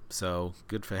 So,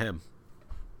 good for him.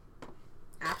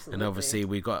 Absolutely. And obviously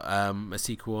we got a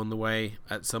sequel on the way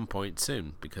at some point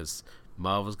soon, because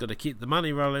Marvel's got to keep the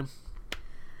money rolling.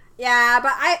 Yeah,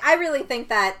 but I really think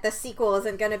that the sequel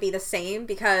isn't going to be the same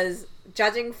because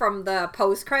judging from the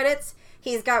post-credits,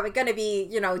 he's going to be,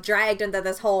 dragged into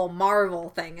this whole Marvel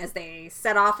thing as they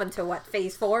set off into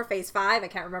phase 4, phase 5. I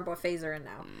can't remember what phase they're in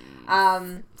now.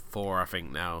 4, I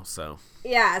think now. So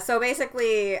yeah, so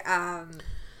basically, yeah.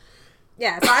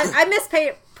 So I missed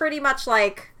pretty much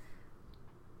like,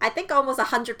 I think almost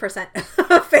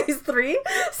 100% phase 3.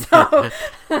 So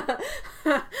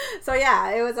so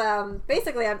yeah, it was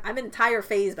basically I'm an entire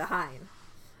phase behind.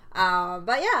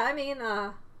 But yeah, I mean,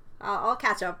 I'll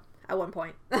catch up at one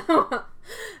point. But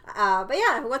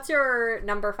yeah, what's your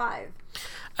number 5?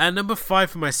 Number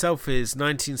 5 for myself is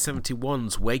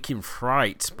 1971's Waking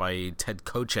Fright by Ted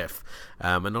Kotcheff,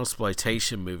 an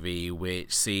exploitation movie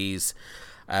which sees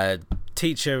a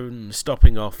teacher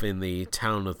stopping off in the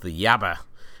town of the Yaba,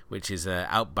 which is an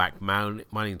outback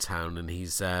mining town, and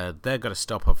he's they're going to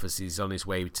stop off as he's on his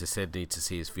way to Sydney to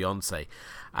see his fiancée,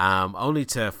 only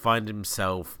to find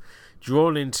himself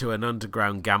drawn into an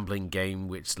underground gambling game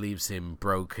which leaves him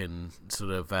broken,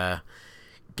 sort of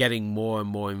getting more and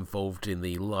more involved in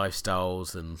the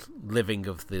lifestyles and living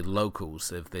of the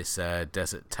locals of this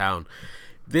desert town.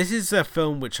 This is a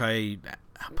film which I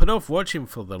put off watching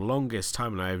for the longest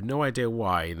time, and I have no idea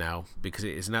why now, because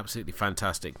it is an absolutely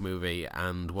fantastic movie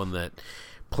and one that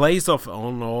plays off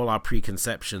on all our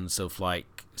preconceptions of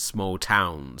like small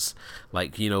towns,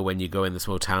 like, when you go in the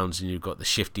small towns and you've got the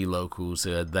shifty locals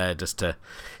who are there just to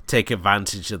take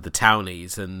advantage of the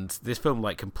townies, and this film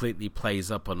like completely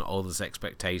plays up on all those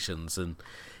expectations, and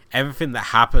everything that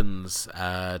happens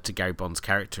to Gary Bond's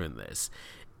character in this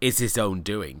is his own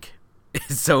doing.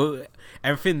 So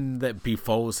everything that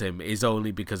befalls him is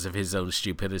only because of his own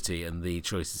stupidity and the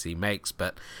choices he makes.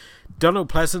 But Donald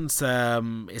Pleasence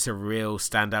is a real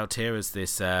standout here as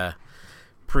this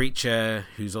preacher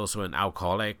who's also an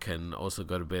alcoholic and also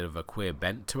got a bit of a queer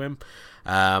bent to him.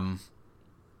 And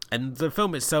the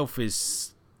film itself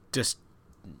is just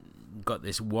got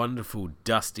this wonderful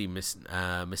dusty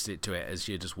mystic to it as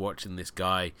you're just watching this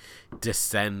guy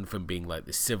descend from being like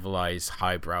this civilized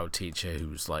highbrow teacher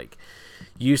who's like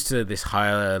used to this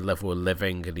higher level of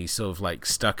living, and he's sort of like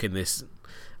stuck in this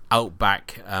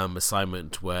outback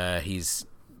assignment where he's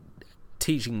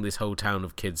teaching this whole town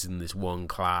of kids in this one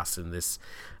class in this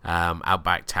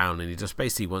outback town, and he just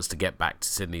basically wants to get back to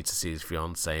Sydney to see his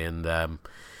fiancée, and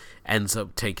ends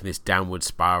up taking this downward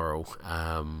spiral,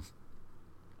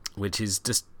 which is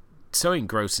just so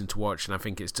engrossing to watch. And I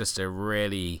think it's just a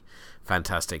really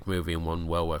fantastic movie and one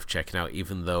well worth checking out,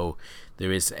 even though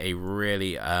there is a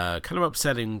really kind of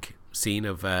upsetting scene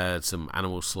of some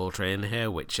animal slaughter in here,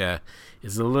 which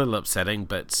is a little upsetting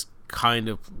but kind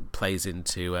of plays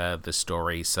into the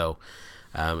story, so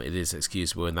it is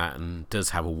excusable in that, and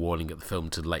does have a warning at the film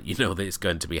to let you know that it's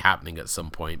going to be happening at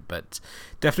some point. But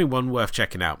definitely one worth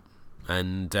checking out.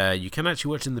 And you can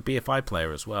actually watch in the BFI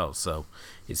player as well, so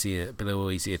it's a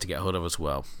little easier to get hold of as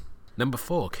well. Number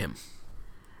 4, Kim.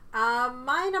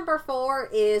 My number 4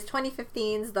 is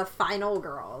 2015's The Final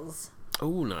Girls.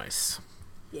 Oh, nice.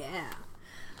 Yeah,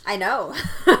 I know.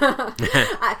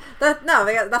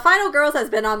 The Final Girls has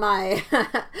been on my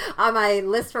on my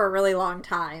list for a really long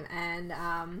time, and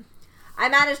I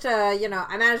managed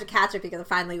to catch it because it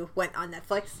finally went on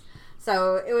Netflix,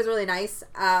 so it was really nice.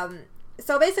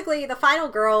 So basically, The Final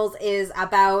Girls is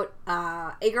about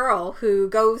a girl who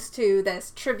goes to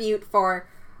this tribute for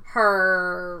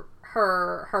her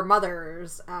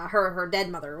mother's, her dead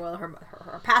mother, well,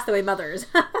 her passed away mother's,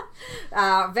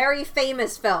 very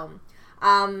famous film.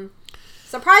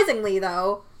 Surprisingly,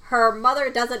 though, her mother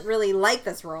doesn't really like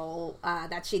this role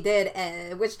that she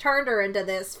did, which turned her into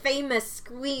this famous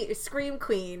scream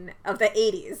queen of the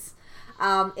 80s.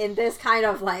 In this kind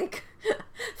of like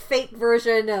fake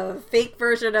version of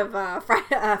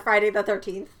Friday the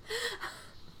 13th.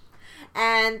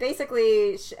 And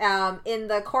basically, in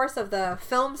the course of the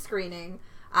film screening,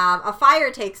 a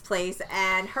fire takes place,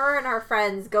 and her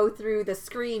friends go through the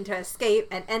screen to escape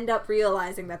and end up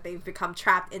realizing that they've become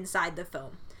trapped inside the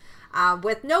film.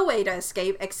 With no way to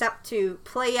escape except to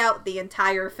play out the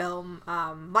entire film,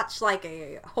 much like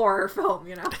a horror film,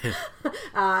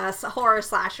 horror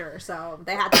slasher. So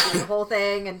they had to do the whole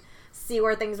thing and see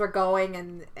where things were going,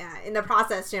 and in the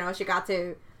process, she got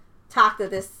to talk to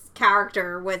this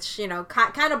character, which,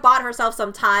 kind of bought herself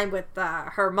some time with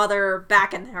her mother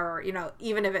back in her,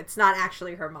 even if it's not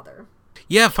actually her mother.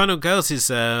 Yeah, Final Girls is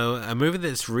a movie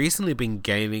that's recently been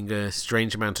gaining a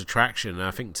strange amount of traction.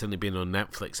 I think certainly being on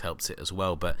Netflix helps it as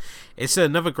well. But it's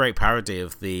another great parody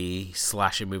of the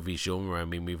slasher movie genre. I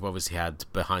mean, we've obviously had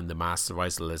Behind the Mask, The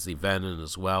Rise of Leslie Vernon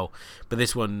as well. But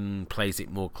this one plays it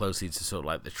more closely to sort of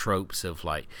like the tropes of,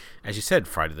 like, as you said,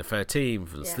 Friday the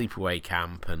 13th and Sleepaway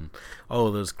Camp and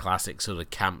all those classic sort of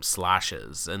camp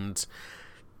slashers. And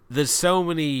there's so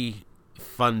many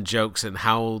fun jokes and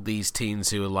how these teens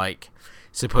who are like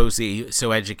supposedly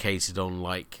so educated on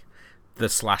like the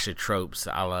slasher tropes,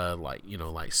 a la like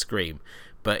like Scream,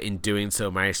 but in doing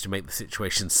so managed to make the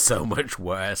situation so much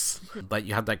worse. Like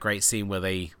you had that great scene where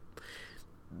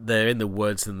they're in the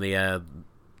woods and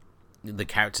the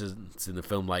characters in the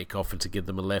film like offer to give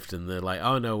them a lift, and they're like,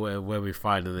 "Oh no, where we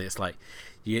fine?" And it's like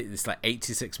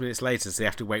 86 minutes later, so they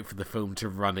have to wait for the film to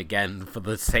run again for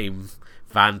the same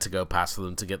van to go past for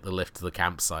them to get the lift to the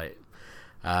campsite.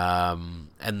 And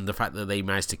the fact that they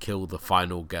managed to kill the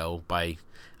final girl by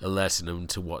alerting them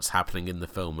to what's happening in the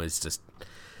film is just...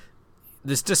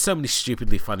 There's just so many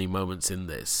stupidly funny moments in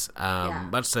this.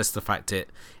 Much less the fact it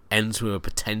ends with a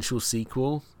potential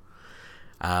sequel.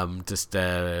 I'm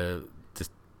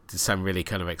really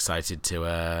kind of excited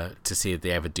to see if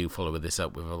they ever do follow this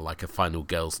up with like a Final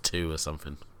Girls 2 or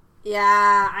something.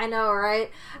 Yeah, I know,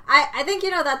 right? I think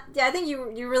I think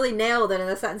you really nailed it in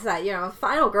the sense that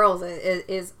Final Girls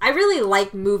is I really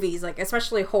like movies, like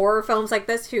especially horror films like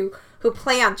this who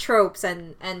play on tropes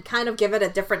and kind of give it a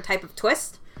different type of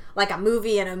twist, like a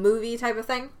movie and a movie type of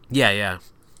thing. Yeah.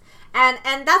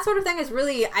 And that sort of thing is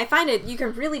really, I find it, you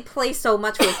can really play so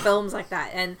much with films like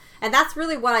that. And that's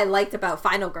really what I liked about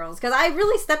Final Girls. Because I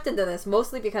really stepped into this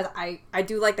mostly because I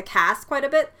do like the cast quite a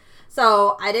bit.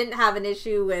 So I didn't have an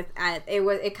issue with it.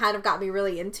 It kind of got me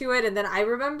really into it. And then I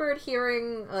remembered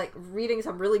reading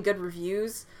some really good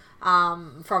reviews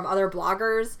from other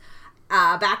bloggers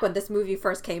back when this movie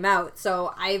first came out.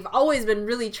 So I've always been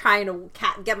really trying to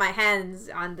get my hands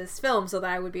on this film so that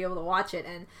I would be able to watch it.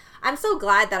 And I'm so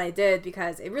glad that I did,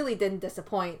 because it really didn't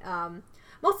disappoint.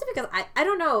 Mostly because, I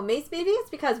don't know, maybe it's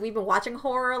because we've been watching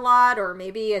horror a lot, or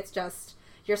maybe it's just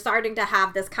you're starting to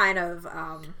have this kind of,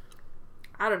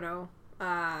 I don't know,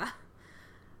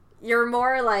 you're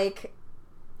more like,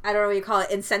 I don't know what you call it,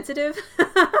 insensitive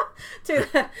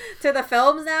to the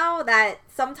films now, that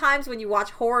sometimes when you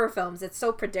watch horror films, it's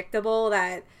so predictable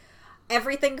that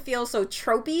everything feels so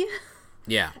tropey.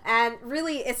 Yeah. And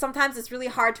really, sometimes it's really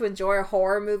hard to enjoy a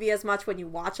horror movie as much when you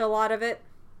watch a lot of it.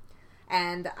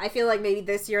 And I feel like maybe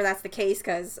this year that's the case,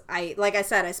 because like I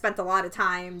said, I spent a lot of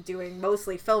time doing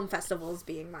mostly film festivals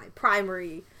being my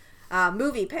primary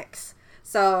movie picks.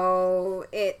 So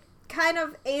it kind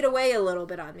of ate away a little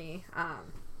bit on me,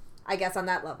 I guess, on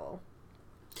that level.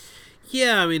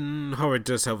 Yeah, I mean, horror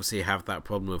does obviously have that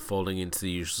problem of falling into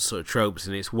the usual sort of tropes,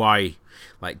 and it's why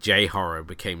like J-horror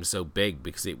became so big,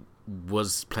 because it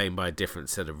was playing by a different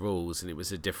set of rules, and it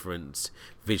was a different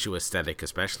visual aesthetic.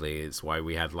 Especially, it's why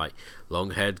we had like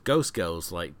long-haired ghost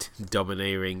girls like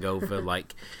domineering over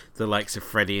like the likes of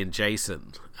Freddy and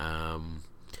Jason.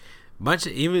 Much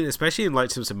even especially in like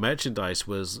terms of merchandise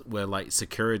where like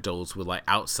Sakura dolls were like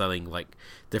outselling like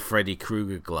the Freddy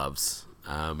Krueger gloves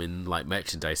in like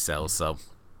merchandise sales. So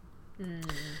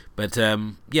but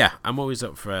yeah, I'm always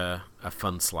up for a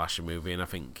fun slasher movie, and I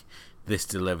think this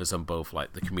delivers on both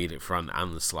like the comedic front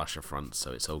and the slasher front,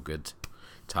 so it's all good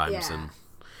times.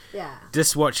 Yeah.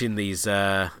 Just watching these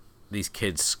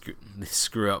kids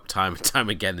screw up time and time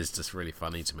again is just really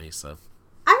funny to me. So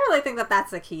I really think that's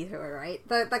the key to it, right?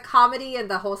 The comedy and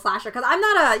the whole slasher. Because I'm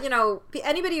not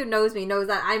anybody who knows me knows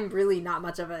that I'm really not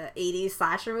much of a 80s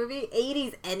slasher movie.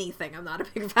 80s anything I'm not a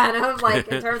big fan of, like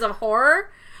in terms of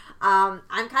horror. I'm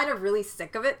kind of really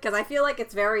sick of it, because I feel like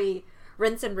it's very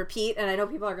rinse and repeat, and I know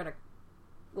people are going to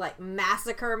like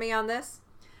massacre me on this,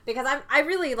 because I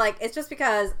really like, it's just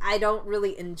because I don't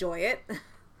really enjoy it.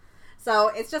 So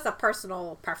it's just a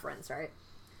personal preference, right?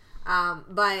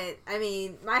 But I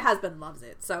mean, my husband loves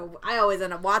it, so I always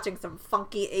end up watching some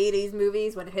funky 80s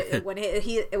movies when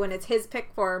it's his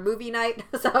pick for movie night.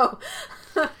 So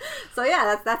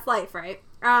yeah, that's life, right?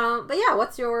 But yeah,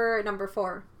 what's your number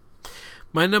 4?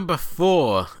 My number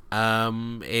 4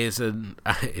 is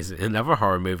another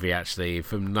horror movie, actually,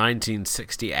 from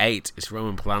 1968. It's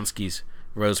Roman Polanski's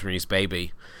Rosemary's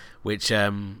Baby, which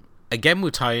again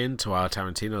will tie into our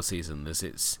Tarantino season, as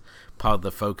it's part of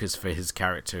the focus for his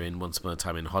character in Once Upon a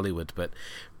Time in Hollywood. But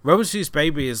Rosemary's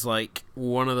Baby is like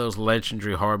one of those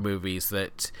legendary horror movies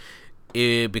that,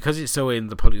 because it's so in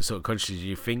the public sort of consciousness,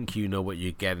 you think you know what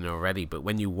you're getting already, but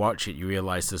when you watch it, you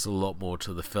realize there's a lot more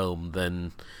to the film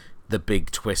than the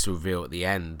big twist reveal at the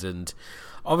end. And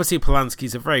obviously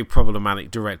Polanski's a very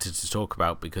problematic director to talk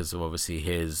about because of obviously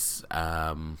his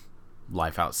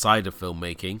life outside of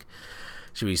filmmaking,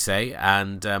 should we say,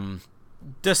 and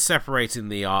just separating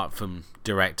the art from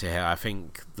director here, I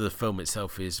think the film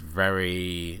itself is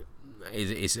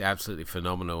absolutely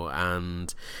phenomenal,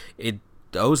 and it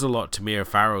owes a lot to Mia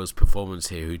Farrow's performance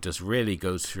here, who just really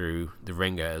goes through the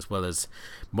ringer, as well as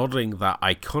modelling that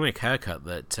iconic haircut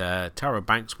that Tara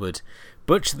Banks would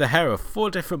butcher the hair of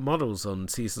 4 different models on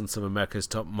seasons of America's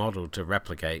Top Model to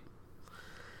replicate.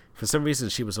 For some reason,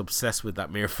 she was obsessed with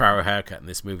that Mia Farrow haircut in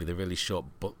this movie, the really short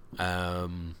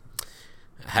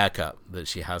haircut that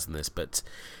she has in this. But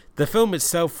the film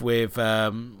itself,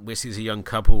 which sees a young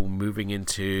couple moving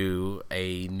into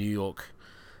a New York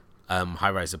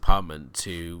high-rise apartment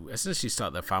to essentially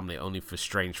start their family, only for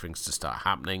strange things to start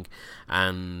happening,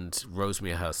 and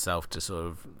Rosemary herself to sort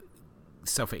of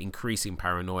suffer increasing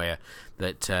paranoia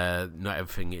that not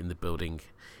everything in the building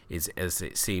is as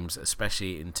it seems,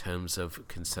 especially in terms of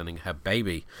concerning her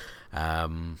baby.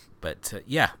 But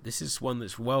this is one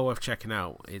that's well worth checking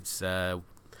out. It's one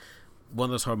of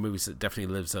those horror movies that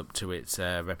definitely lives up to its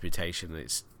reputation.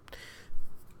 It's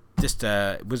just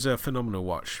it was a phenomenal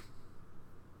watch.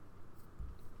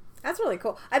 That's really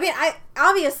cool. I mean, I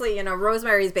obviously,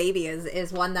 Rosemary's Baby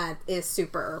is one that is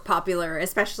super popular,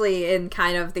 especially in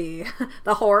kind of the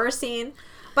the horror scene.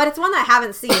 But it's one that I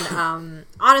haven't seen.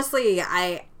 Honestly,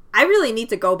 I really need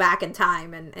to go back in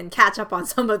time and catch up on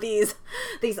some of these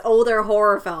older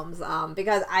horror films,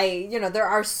 because there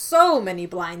are so many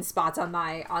blind spots on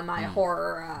my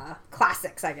horror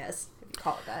classics, I guess, if you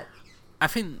call it that. I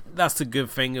think that's the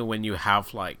good thing when you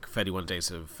have like 31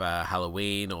 Days of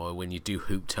Halloween, or when you do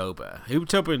Hooptober.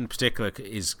 Hooptober in particular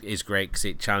is great because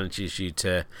it challenges you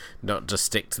to not just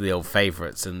stick to the old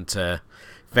favourites and to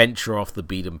venture off the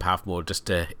beaten path more, just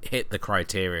to hit the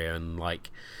criteria and like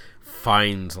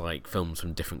find like films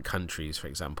from different countries, for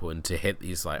example, and to hit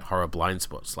these like horror blind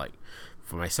spots. Like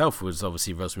for myself, it was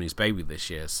obviously Rosemary's Baby this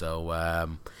year, so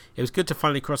it was good to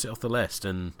finally cross it off the list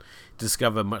and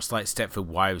discover, much like Stepford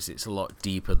Wives, it's a lot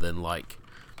deeper than like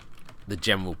the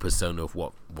general persona of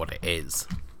what it is.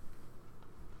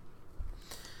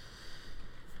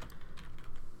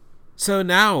 So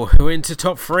now we're into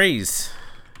top threes,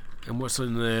 and what's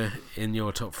in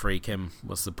your top 3, Kim?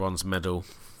 What's the bronze medal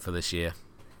for this year?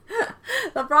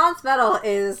 The bronze medal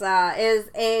is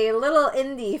a little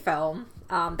indie film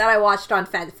that I watched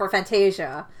for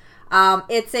Fantasia.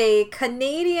 It's a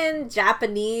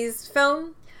Canadian-Japanese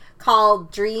film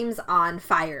called Dreams on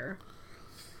Fire.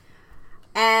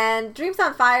 And Dreams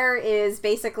on Fire is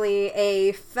basically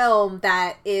a film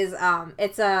that is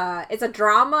it's a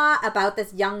drama about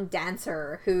this young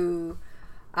dancer who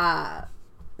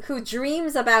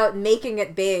dreams about making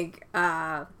it big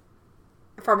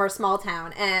from her small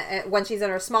town, and when she's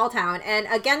in her small town, and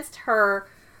against her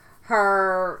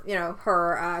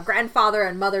grandfather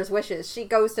and mother's wishes, she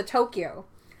goes to Tokyo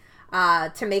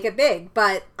to make it big.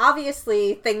 But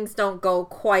obviously things don't go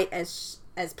quite as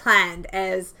planned.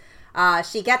 As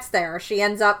she gets there, she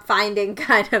ends up finding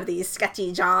kind of these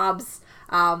sketchy jobs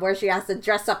where she has to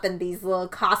dress up in these little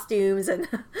costumes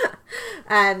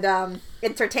and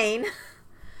entertain.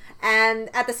 And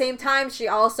at the same time, she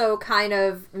also kind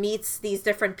of meets these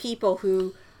different people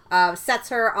who sets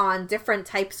her on different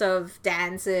types of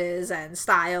dances and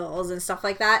styles and stuff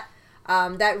like that.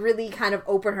 That really kind of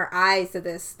open her eyes to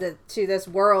this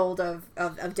world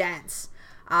of dance.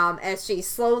 As she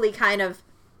slowly kind of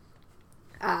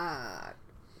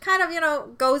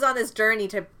goes on this journey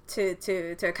to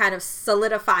kind of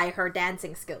solidify her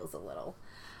dancing skills a little.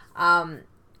 I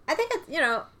think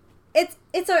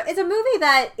it's a movie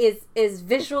that is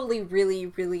visually really,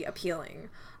 really appealing.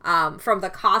 From the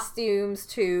costumes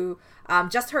to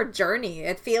just her journey.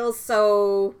 It feels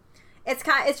so.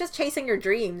 It's just chasing your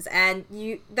dreams, and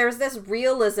there's this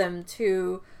realism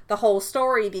to the whole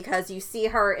story because you see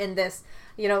her in this,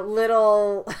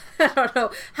 little I don't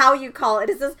know how you call it.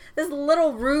 It's this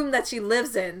little room that she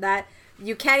lives in that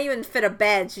you can't even fit a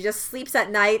bed. She just sleeps at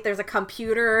night. There's a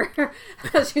computer.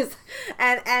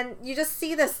 and you just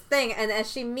see this thing. And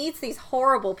as she meets these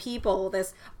horrible people,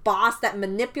 this boss that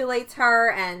manipulates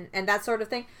her and that sort of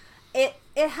thing, it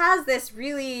has this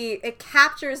really, it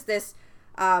captures this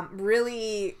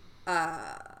really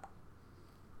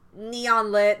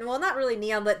neon lit, well, not really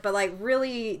neon lit, but like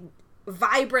really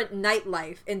vibrant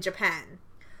nightlife in Japan.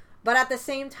 But at the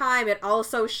same time, it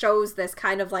also shows this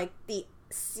kind of like the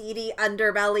seedy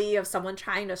underbelly of someone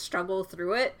trying to struggle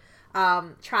through it,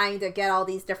 trying to get all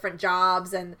these different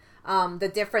jobs and the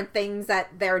different things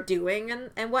that they're doing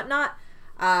and whatnot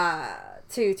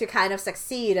to kind of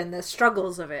succeed in the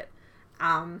struggles of it.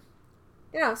 So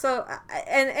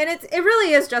it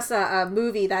really is just a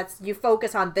movie that's, you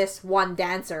focus on this one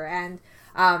dancer, and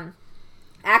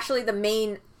actually the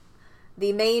main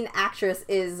the main actress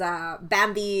is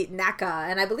Bambi Naka,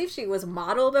 and I believe she was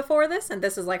model before this, and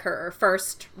this is like her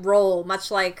first role,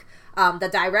 much like the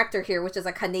director here, which is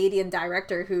a Canadian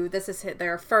director who this is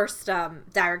their first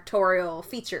directorial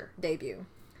feature debut.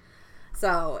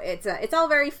 So it's all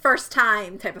very first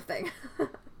time type of thing.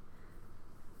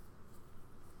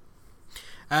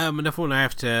 Another one I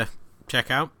have to check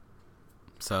out.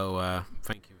 So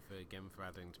thank you again for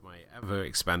adding to my ever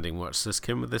expanding watch list,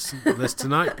 Kim, with this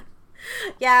tonight.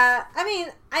 Yeah, I mean,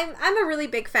 I'm a really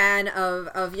big fan of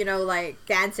like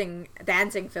dancing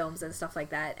films and stuff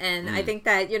like that, and I think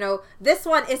that this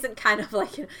one isn't kind of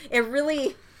like it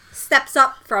really steps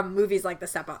up from movies like the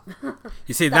Step Up.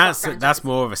 You see, that's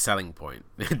more of a selling point.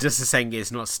 Just saying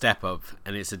it's not Step Up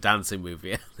and it's a dancing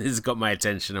movie. This has got my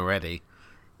attention already.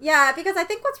 Yeah, because I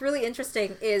think what's really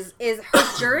interesting is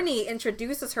her journey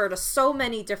introduces her to so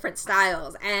many different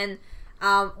styles, and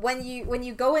when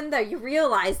you go in there, you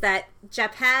realize that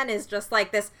Japan is just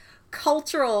like this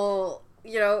cultural,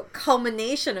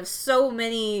 culmination of so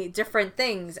many different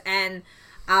things, and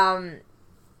I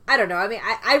don't know. I mean,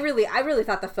 I really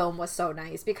thought the film was so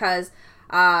nice because.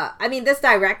 I mean, this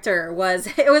director it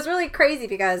was really crazy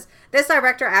because this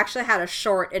director actually had a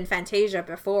short in Fantasia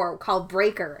before called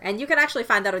Breaker, and you can actually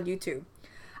find that on YouTube.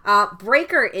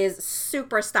 Breaker is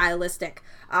super stylistic,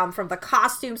 from the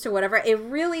costumes to whatever. It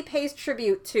really pays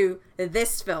tribute to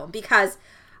this film because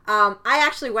I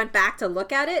actually went back to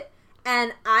look at it,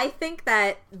 and I think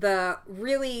that the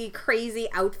really crazy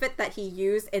outfit that he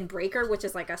used in Breaker, which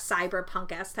is like a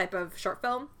cyberpunk-esque type of short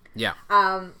film, yeah,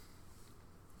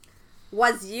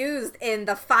 was used in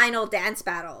the final dance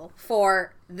battle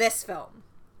for this film.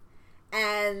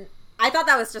 And I thought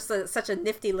that was just such a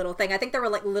nifty little thing. I think there were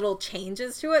like little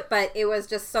changes to it, but it was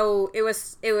just it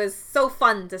was so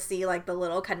fun to see like the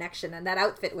little connection, and that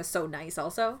outfit was so nice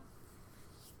also.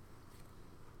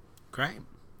 Great.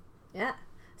 Yeah.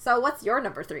 So what's your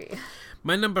number 3?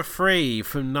 My number 3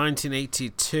 from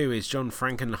 1982 is John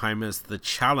Frankenheimer's The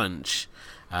Challenge.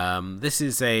 This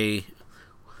is a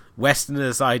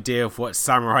Westerner's idea of what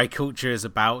samurai culture is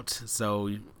about, so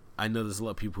I know there's a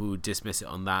lot of people who dismiss it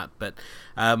on that, but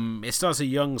it stars a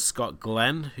young Scott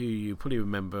Glenn, who you probably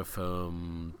remember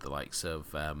from the likes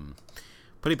of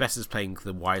probably best as playing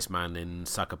the wise man in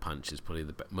Sucker Punch, is probably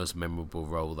the most memorable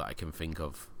role that I can think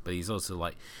of. But he's also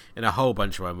like in a whole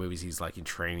bunch of other movies. He's like in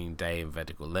Training Day and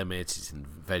Vertical Limit. He's in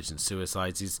Virgin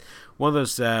Suicides. He's one of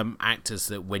those actors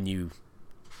that when you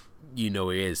know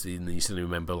he is, and you suddenly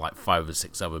remember like 5 or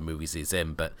 6 other movies he's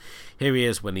in, but here he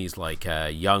is when he's like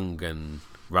young and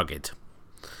rugged,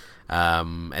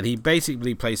 and he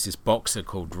basically plays this boxer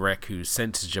called Rick, who's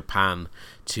sent to Japan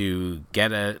to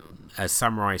get a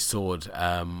samurai sword,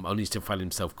 only to find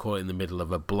himself caught in the middle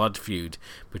of a blood feud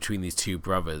between these two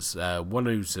brothers, one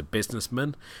who's a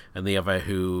businessman and the other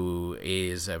who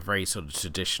is a very sort of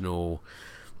traditional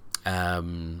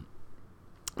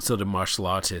sort of martial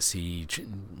artist. He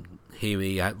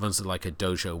runs like a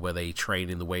dojo where they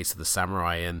train in the ways of the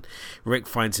samurai, and Rick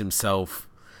finds himself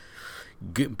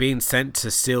being sent to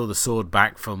steal the sword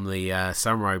back from the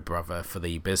samurai brother for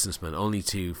the businessman, only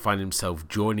to find himself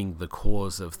joining the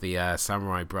cause of the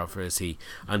samurai brother as he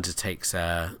undertakes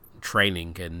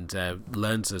training and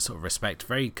learns to sort of respect,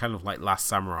 very kind of like Last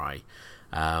Samurai,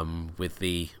 with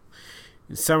the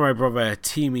samurai brother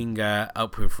teaming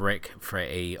up with Rick for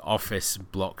a office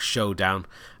block showdown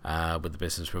with the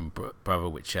businessman brother,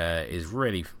 which is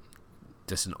really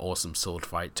just an awesome sword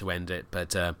fight to end it.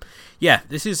 But yeah,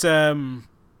 this is a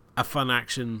fun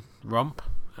action romp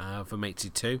from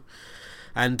 82,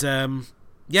 and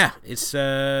yeah, it's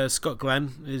Scott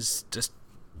Glenn is just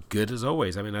good as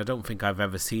always. I mean, I don't think I've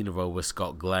ever seen a role where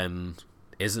Scott Glenn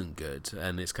isn't good,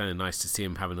 and it's kind of nice to see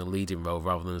him having a leading role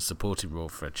rather than a supporting role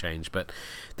for a change. But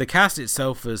the cast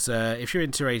itself is, if you're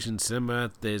into Asian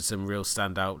cinema, there's some real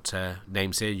standout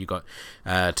names here. You got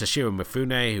Toshiro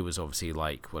Mifune, who was obviously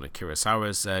like one of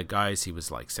Kurosawa's guys. He was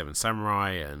like Seven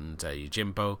Samurai and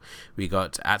Yojimbo. We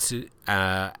got Atsuto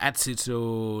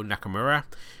Nakamura,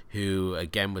 who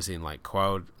again was in like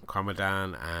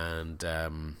Kwamadan and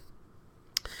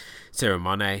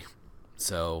Saramane.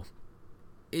 So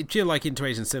if you're like into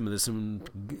Asian cinema, there's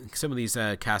some of these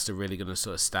casts are really going to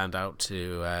sort of stand out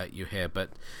to you here.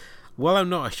 But while I'm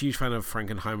not a huge fan of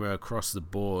Frankenheimer across the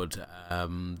board,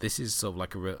 this is sort of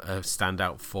like a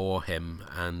standout for him,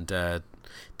 and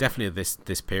definitely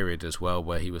this period as well,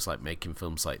 where he was like making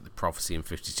films like The Prophecy and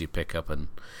 52 Pickup and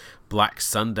Black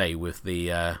Sunday with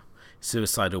the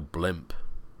suicidal blimp.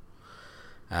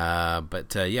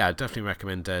 But yeah, I definitely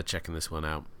recommend checking this one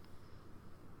out.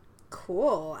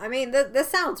 Cool. I mean,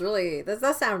 this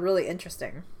does sound really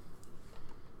interesting.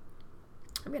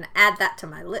 I'm gonna add that to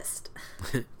my list.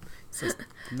 So it's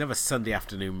another Sunday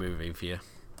afternoon movie for you.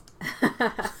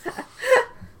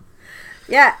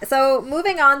 Yeah, so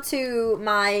moving on to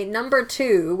my number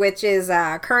 2, which is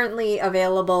currently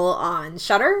available on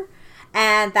Shudder,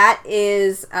 and that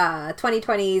is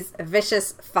 2020's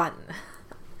Vicious Fun.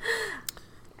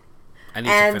 I need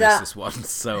to finish this one,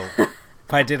 so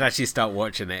if I did actually start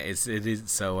watching it, it is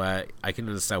so I can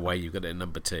understand why you got it at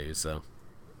number 2. So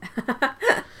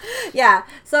yeah,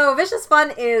 so Vicious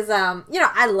Fun is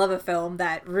I love a film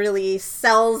that really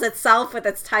sells itself with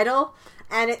its title,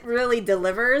 and it really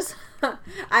delivers.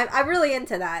 I'm really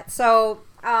into that. So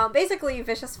basically,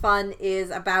 Vicious Fun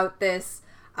is about this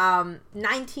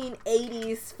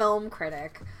 1980s film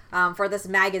critic for this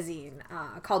magazine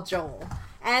called Joel.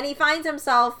 And he finds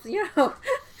himself,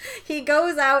 he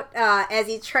goes out as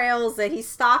he trails that he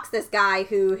stalks this guy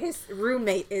who his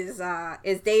roommate is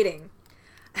dating.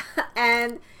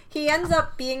 And he ends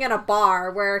up being in a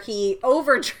bar where he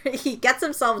gets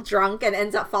himself drunk and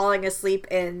ends up falling asleep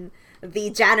in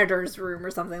the janitor's room or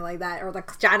something like that, or the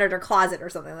janitor closet or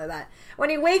something like that.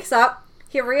 When he wakes up,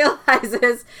 he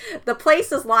realizes the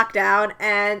place is locked down,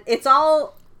 and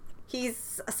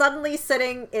he's suddenly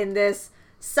sitting in this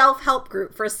self-help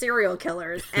group for serial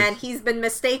killers, and he's been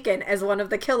mistaken as one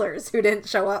of the killers who didn't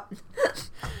show up.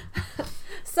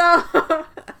 So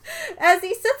as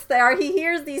he sits there, he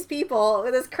hears these people,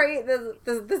 this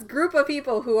group of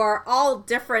people who are all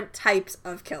different types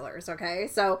of killers, okay?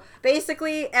 So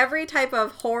basically every type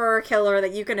of horror killer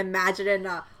that you can imagine in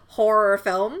a horror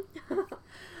film,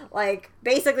 like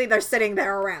basically they're sitting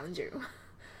there around you.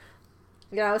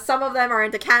 Some of them are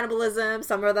into cannibalism,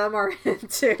 some of them are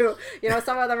into,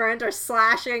 some of them are into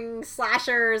slashers,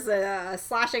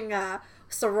 slashing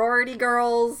sorority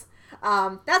girls,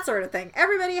 that sort of thing.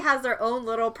 Everybody has their own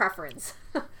little preference.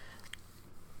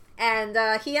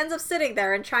 And he ends up sitting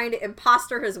there and trying to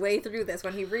imposter his way through this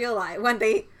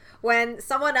when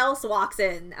someone else walks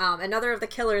in, another of the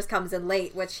killers comes in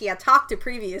late, which he had talked to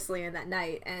previously in that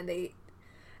night, and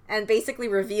basically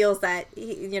reveals that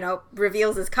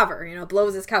reveals his cover,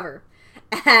 blows his cover.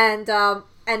 And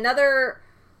another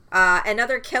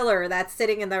killer that's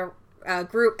sitting in the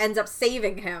group ends up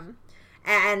saving him,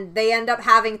 and they end up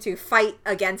having to fight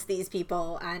against these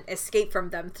people and escape from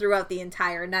them throughout the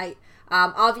entire night.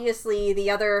 Obviously,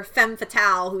 the other femme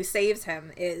fatale who saves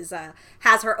him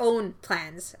has her own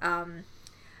plans,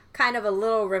 kind of a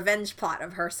little revenge plot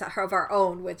of her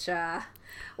own, which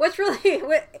really,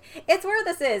 it's where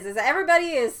this is that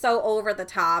everybody is so over the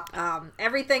top.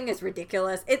 Everything is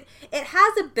ridiculous. It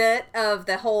has a bit of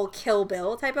the whole Kill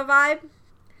Bill type of vibe.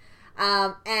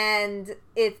 And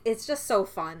it's just so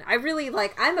fun.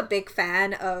 I'm a big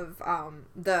fan of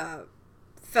the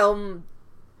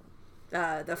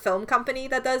film company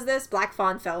that does this, Black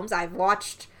Fawn Films. I've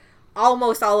watched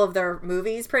almost all of their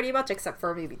movies pretty much, except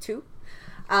for maybe 2.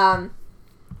 And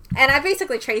I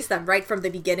basically traced them right from the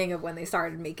beginning of when they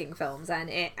started making films,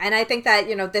 and I think that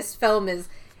this film is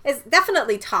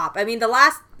definitely top. I mean, the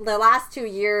last 2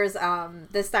 years,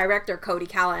 this director Cody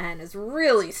Callahan has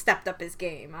really stepped up his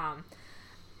game.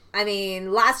 I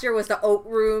mean, last year was The Oat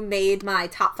Room made my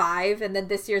top 5, and then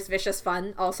this year's Vicious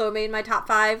Fun also made my top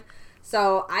 5.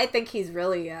 So I think he's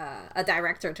really a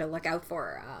director to look out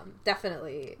for.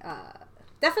 Definitely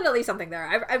something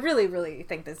there. I really, really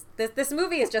think this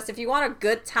movie is just, if you want a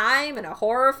good time and a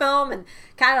horror film and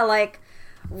kind of like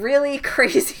really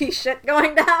crazy shit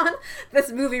going down,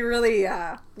 this movie really,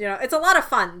 it's a lot of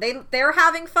fun. They're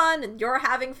having fun and you're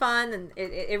having fun, and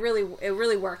it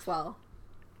really works well.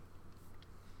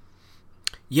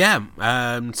 Yeah,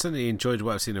 certainly enjoyed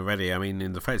what I've seen already. I mean,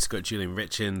 in the fact it's got Julian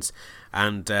Richards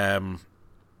and David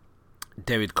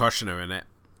Koshner in it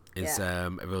is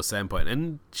a real selling point.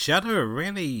 And Shudder are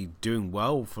really doing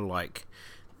well for like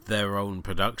their own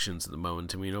productions at the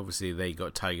moment. I mean, obviously they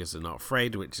got Tigers Are Not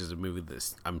Afraid, which is a movie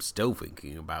that I'm still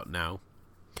thinking about now.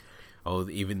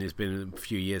 Even it's been a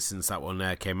few years since that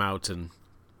one came out, and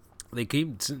they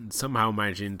keep somehow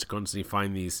managing to constantly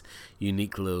find these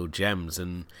unique little gems.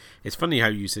 And it's funny how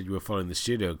you said you were following the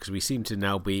studio, because we seem to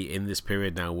now be in this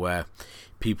period now where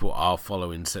people are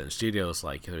following certain studios,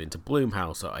 like they're into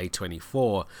Blumhouse or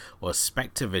A24 or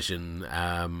Spectrovision,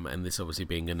 and this obviously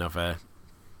being another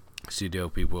studio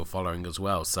people are following as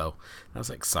well, so that's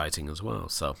exciting as well.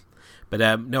 So,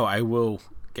 but no, I will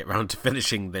get round to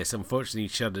finishing this. Unfortunately,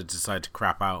 Shudder decided to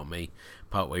crap out on me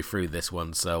partway through this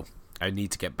one, so I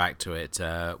need to get back to it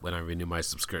when I renew my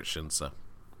subscription. So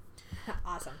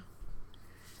awesome.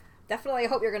 Definitely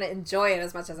hope you're going to enjoy it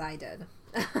as much as I did.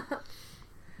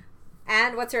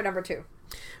 And what's your number 2?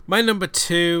 My number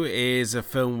 2 is a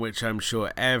film which I'm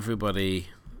sure everybody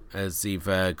has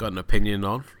either got an opinion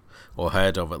on, or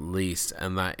heard of at least,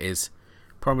 and that is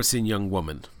Promising Young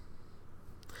Woman.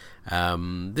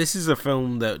 This is a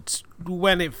film that,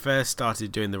 when it first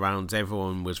started doing the rounds,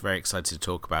 everyone was very excited to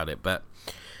talk about it, but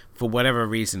for whatever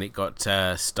reason it got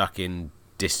stuck in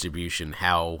distribution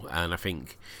hell, and I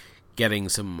think getting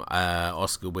some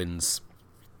Oscar wins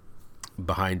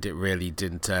behind it really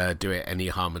didn't do it any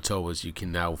harm at all, as you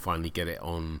can now finally get it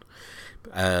on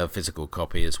physical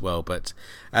copy as well. But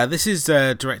this is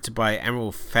directed by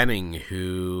Emerald Fenning,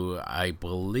 who I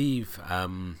believe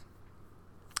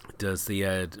does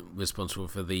the responsible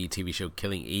for the TV show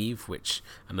Killing Eve, which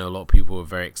I know a lot of people were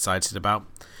very excited about.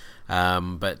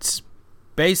 But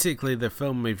basically the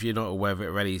film, if you're not aware of it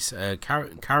already,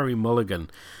 Carey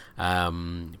Mulligan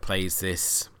plays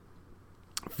this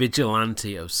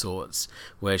vigilante of sorts,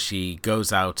 where she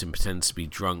goes out and pretends to be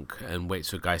drunk and waits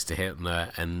for guys to hit on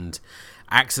her, and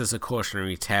acts as a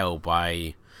cautionary tale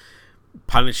by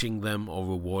punishing them or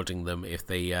rewarding them if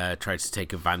they try to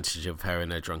take advantage of her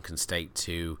in a drunken state,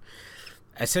 to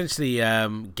essentially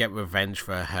get revenge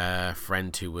for her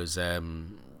friend who was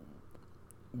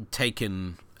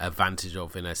taken advantage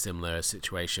of in a similar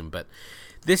situation. But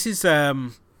this is a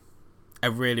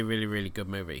really, really, really good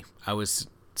movie. I was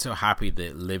so happy that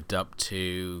it lived up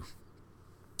to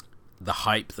the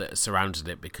hype that surrounded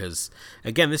it, because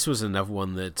again, this was another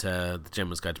one that the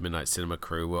Gentleman's Guide to Midnight Cinema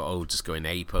crew were all just going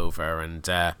ape over, and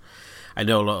I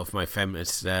know a lot of my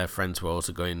feminist friends were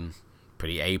also going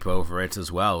pretty ape over it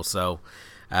as well. So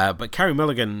but Carey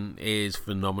Mulligan is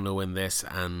phenomenal in this,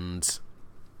 and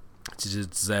she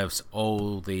deserves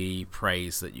all the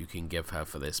praise that you can give her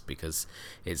for this, because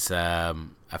it's a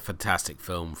fantastic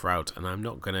film throughout, and I'm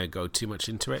not going to go too much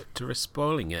into it to risk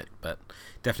spoiling it, but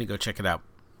definitely go check it out.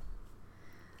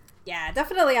 Yeah,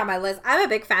 definitely on my list. I'm a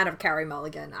big fan of Carey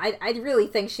Mulligan. I really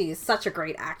think she's such a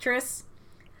great actress.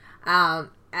 And,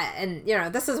 you know,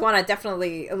 this is one I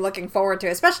definitely am looking forward to,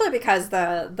 especially because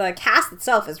the cast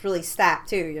itself is really stacked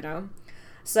too, you know.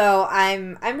 So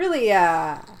I'm really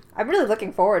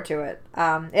looking forward to it.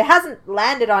 It hasn't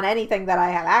landed on anything that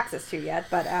I have access to yet,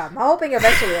 but I'm hoping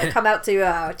eventually it'll come out to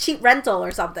a cheap rental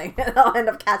or something, and I'll end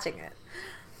up catching it.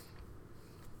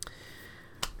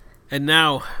 And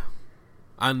now,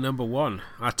 our number one,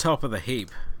 our top of the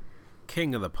heap,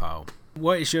 King of the Pile.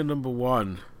 What is your number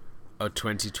one of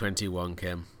 2021,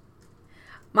 Kim?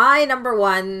 My number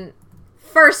one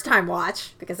first time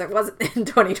watch, because it wasn't in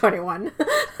 2021,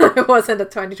 it wasn't a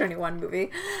 2021 movie,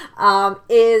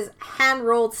 is Hand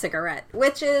Rolled Cigarette,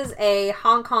 which is a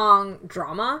Hong Kong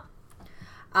drama.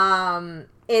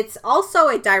 It's also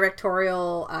a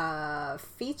directorial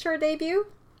feature debut,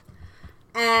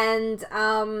 and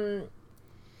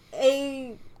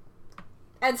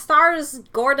stars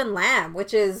Gordon Lam,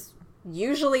 which is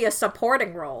usually a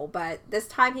supporting role, but this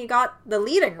time he got the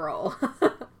leading role.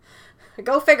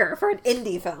 Go figure, for an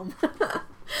indie film.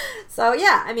 So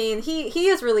yeah, I mean, he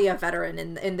is really a veteran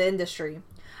in the industry.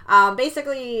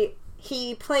 Basically,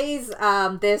 he plays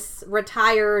this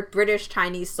retired British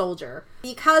Chinese soldier.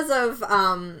 Because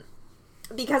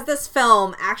this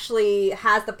film actually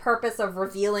has the purpose of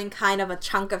revealing kind of a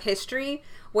chunk of history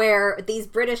where these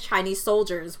British Chinese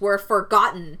soldiers were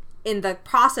forgotten in the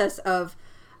process of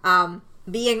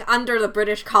being under the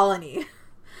British colony.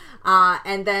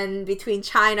 And then between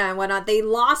China and whatnot, they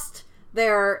lost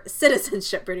their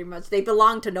citizenship pretty much. They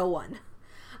belonged to no one.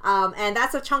 And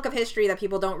that's a chunk of history that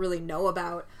people don't really know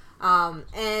about.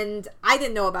 And I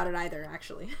didn't know about it either,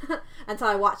 actually, until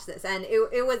I watched this. And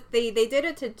it was, they did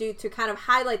it to kind of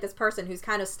highlight this person who's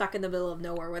kind of stuck in the middle of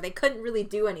nowhere, where they couldn't really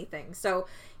do anything. So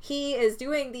he is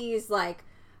doing these, like,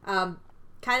 kind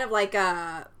of like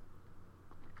a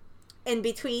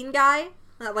in-between guy,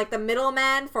 like the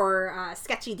middleman for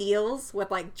sketchy deals with,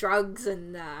 like, drugs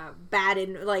and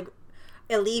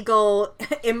illegal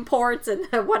imports and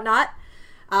whatnot,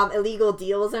 illegal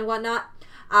deals and whatnot.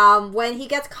 When he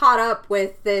gets caught up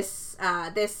with this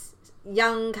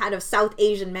young kind of South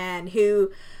Asian man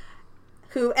who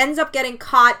ends up getting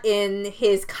caught in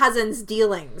his cousin's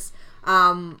dealings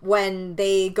when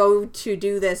they go to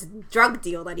do this drug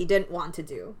deal that he didn't want to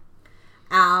do,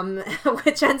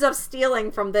 which ends up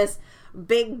stealing from this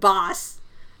big boss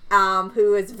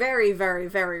who is very, very,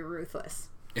 very ruthless.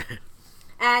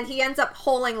 And he ends up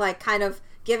holding, like, kind of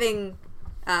giving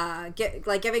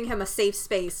him a safe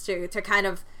space to kind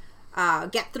of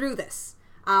get through this.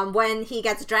 When he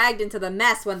gets dragged into the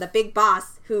mess, when the big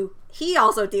boss, who he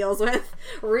also deals with,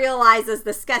 realizes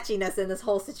the sketchiness in this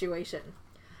whole situation.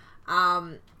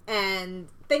 And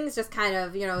things just kind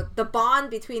of, you know, the bond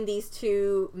between these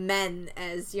two men,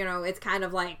 as, you know, it's kind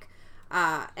of like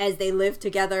as they live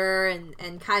together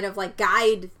and kind of like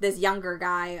guide this younger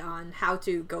guy on how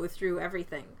to go through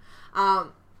everything.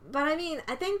 But I mean,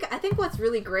 I think what's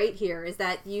really great here is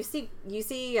that you see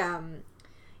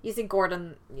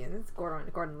Gordon, it's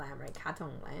Gordon Lam, right?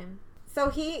 Katong Lam. So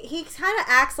he kind of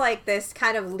acts like this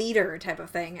kind of leader type of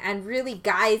thing and really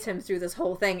guides him through this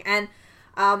whole thing. And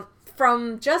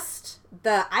from just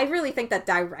I really think that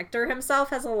director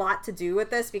himself has a lot to do with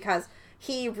this, because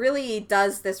he really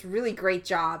does this really great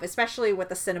job, especially with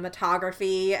the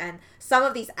cinematography, and some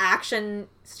of these action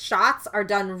shots are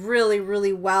done really,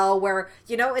 really well, where,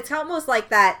 you know, it's almost like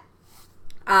that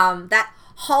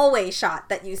hallway shot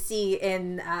that you see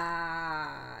in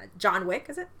John Wick,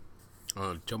 is it?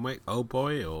 John Wick, Old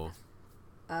Boy, or?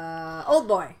 Old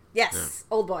Boy, yes,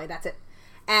 yeah. Old Boy, that's it.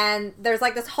 And there's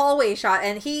like this hallway shot,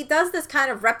 and he does this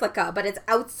kind of replica, but it's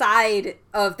outside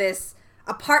of this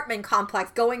apartment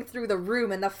complex, going through the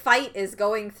room, and the fight is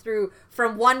going through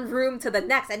from one room to the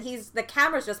next, and the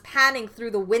camera's just panning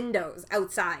through the windows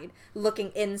outside,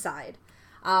 looking inside.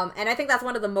 And I think that's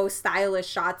one of the most stylish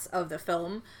shots of the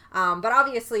film. But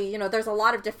obviously, you know, there's a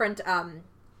lot of different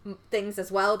things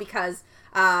as well, because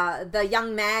the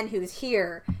young man who's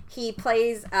here, he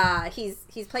plays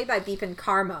he's played by Bipin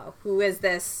Karma, who is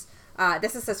this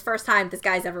is his first time this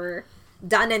guy's ever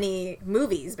done any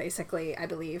movies, basically, I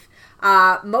believe.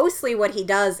 Mostly what he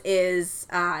does is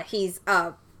he's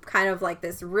kind of like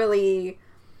this really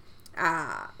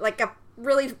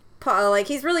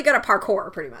he's really good at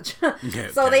parkour, pretty much. Okay.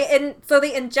 So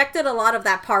they injected a lot of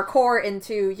that parkour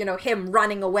into, you know, him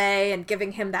running away and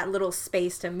giving him that little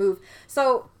space to move.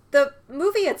 So the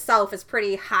movie itself is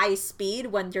pretty high speed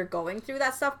when you're going through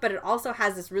that stuff, but it also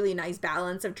has this really nice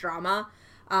balance of drama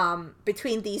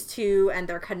between these two and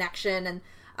their connection.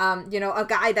 And you know, a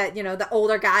guy that, you know, the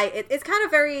older guy, it's kind of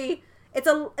very, it's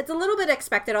a little bit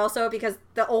expected also, because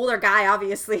the older guy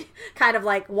obviously kind of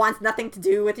like wants nothing to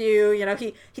do with you. You know,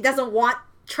 he doesn't want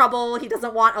trouble. He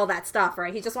doesn't want all that stuff,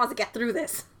 right? He just wants to get through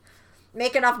this,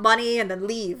 make enough money, and then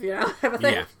leave, you know, type of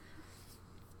thing. Yeah.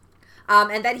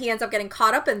 And then he ends up getting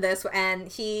caught up in this, and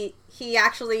he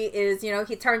actually is, you know,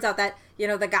 he turns out that, you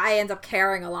know, the guy ends up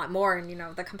caring a lot more, and, you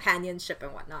know, the companionship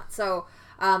and whatnot. So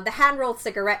the hand-rolled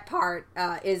cigarette part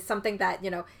is something that, you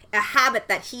know, a habit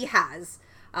that he has,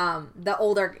 the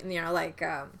older, you know, like,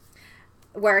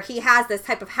 where he has this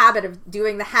type of habit of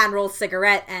doing the hand-rolled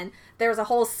cigarette, and there's a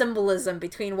whole symbolism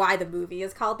between why the movie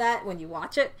is called that when you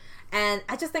watch it. And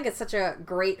I just think it's such a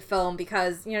great film,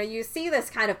 because, you know, you see this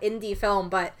kind of indie film,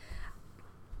 but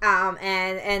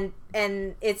and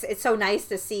it's so nice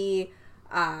to see,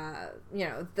 you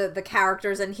know, the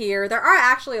characters in here. There are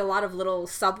actually a lot of little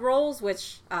sub roles,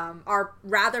 which are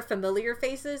rather familiar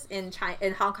faces in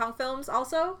Hong Kong films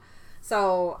also.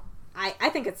 So I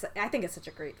think it's such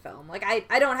a great film. Like,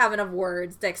 I don't have enough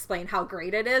words to explain how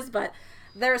great it is, but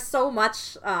there's so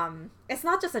much. It's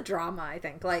not just a drama. I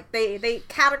think, like, they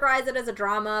categorize it as a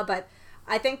drama, but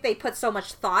I think they put so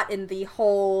much thought in the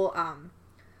whole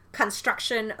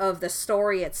construction of the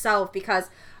story itself, because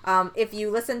if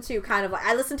you listen to kind of like,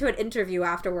 I listened to an interview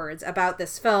afterwards about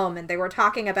this film, and they were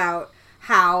talking about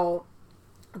how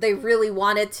they really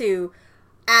wanted to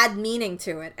add meaning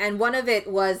to it, and one of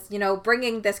it was, you know,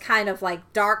 bringing this kind of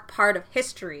like dark part of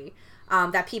history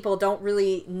that people don't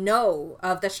really know,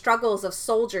 of the struggles of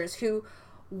soldiers who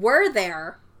were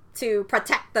there to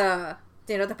protect the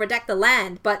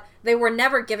land, but they were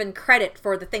never given credit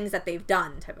for the things that they've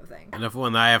done, type of thing. Another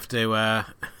one I have to I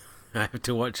have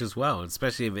to watch as well,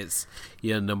 especially if it's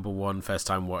your number one first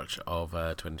time watch of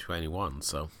 2021.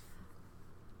 So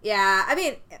yeah, I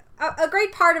mean, a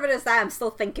great part of it is that I'm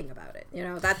still thinking about it. You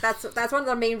know, that's one of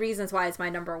the main reasons why it's my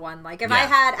number one. Like, if I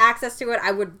had access to it,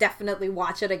 I would definitely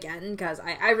watch it again, because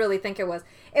I really think it was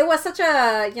such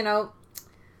a, you know,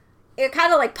 it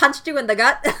kind of like punched you in the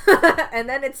gut, and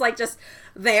then it's like just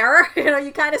there, you know,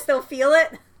 you kind of still feel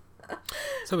it.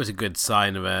 It's always a good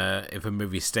sign of if a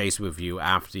movie stays with you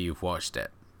after you've watched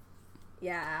it.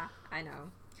 Yeah, I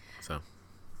know. So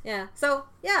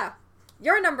yeah,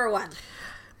 your number one.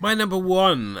 My number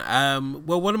one,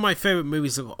 one of my favorite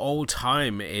movies of all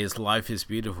time is Life is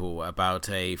Beautiful, about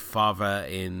a father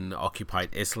in occupied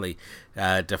Italy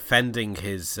defending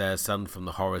his son from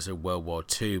the horrors of World War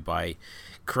II by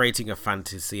creating a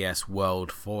fantasy-esque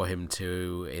world for him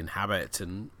to inhabit.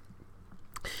 And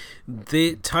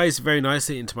it ties very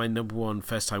nicely into my number one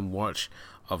first-time watch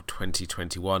of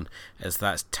 2021, as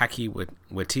that's Taika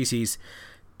Waititi's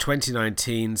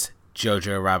 2019's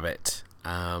Jojo Rabbit.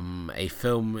 A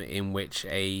film in which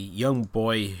a young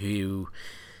boy who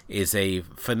is a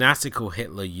fanatical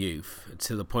Hitler youth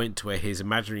to the point where his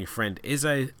imaginary friend is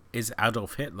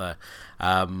Adolf Hitler,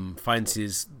 finds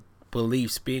his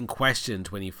beliefs being questioned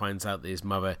when he finds out that his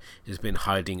mother has been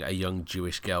hiding a young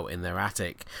Jewish girl in their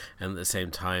attic, and at the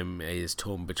same time is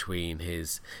torn between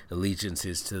his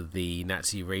allegiances to the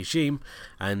Nazi regime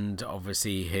and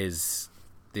obviously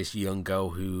this young girl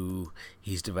who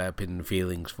he's developing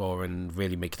feelings for, and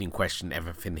really making him question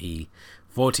everything he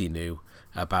thought he knew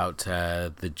about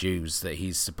the Jews that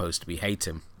he's supposed to be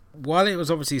hating. While it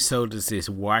was obviously sold as this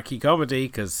wacky comedy,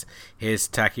 because here's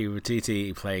Taika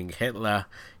Waititi playing Hitler,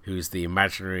 who's the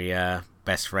imaginary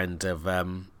best friend of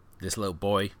this little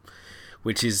boy,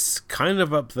 which is kind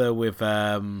of up there with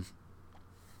Adam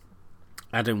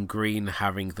Green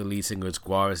having the lead singer as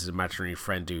Gwar as his imaginary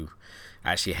friend, who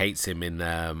actually hates him in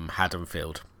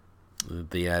Haddonfield,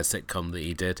 the sitcom that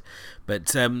he did.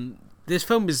 But this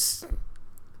film is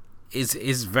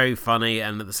very funny,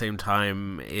 and at the same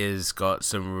time is got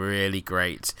some really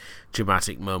great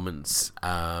dramatic moments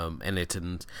in it.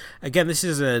 And again, this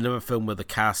is another film where the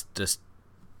cast just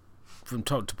from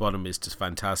top to bottom is just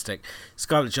fantastic.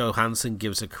 Scarlett Johansson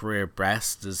gives a career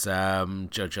best as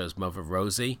JoJo's mother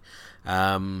Rosie,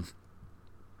 and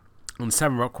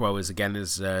Sam Rockwell is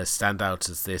standout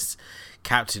as this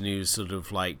captain who sort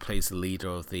of like plays the leader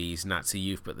of these Nazi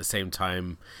youth, but at the same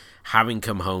time, having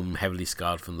come home heavily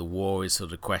scarred from the war, is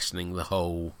sort of questioning the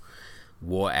whole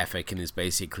war ethic and is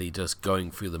basically just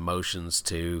going through the motions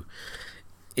to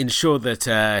ensure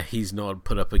that he's not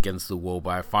put up against the wall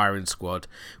by a firing squad.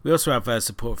 We also have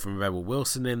support from Rebel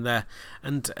Wilson in there,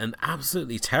 and an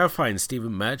absolutely terrifying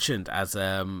Stephen Merchant as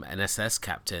an SS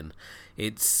captain.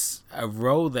 It's a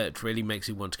role that really makes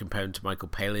you want to compare him to Michael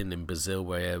Palin in Brazil,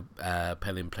 where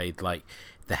Palin played like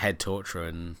the head torturer,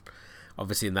 and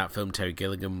obviously in that film Terry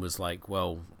Gilliam was like,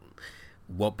 well,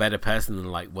 what better person than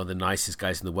like one of the nicest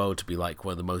guys in the world to be like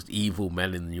one of the most evil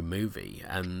men in your movie.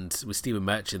 And with Stephen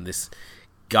Merchant, this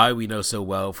guy we know so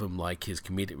well from like his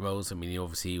comedic roles, I mean,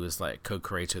 he was like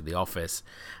co-creator of The Office,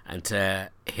 and to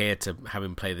have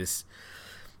him play this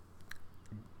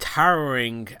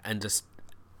towering and just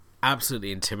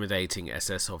absolutely intimidating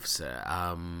SS officer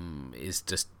is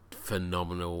just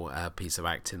phenomenal piece of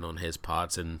acting on his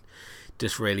part, and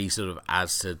just really sort of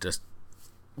adds to just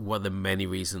one of the many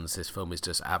reasons this film is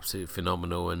just absolutely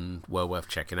phenomenal and well worth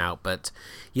checking out. But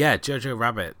yeah, Jojo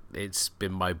Rabbit, it's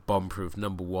been my bomb-proof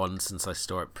number one since I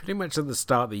saw it pretty much at the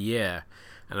start of the year,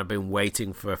 and I've been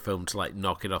waiting for a film to like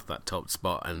knock it off that top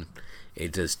spot, and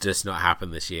it does just not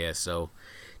happen this year. So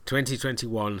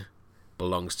 2021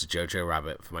 belongs to Jojo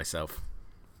Rabbit for myself.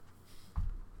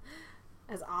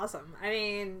 That's awesome. I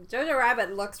mean, Jojo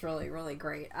Rabbit looks really, really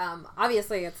great.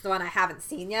 Obviously, it's the one I haven't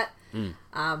seen yet.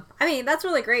 I mean, that's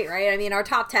really great, right? I mean, our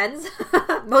top tens,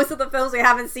 most of the films we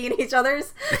haven't seen each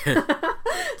other's.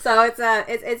 So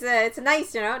it's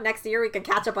nice, you know. Next year we can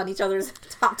catch up on each other's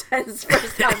top tens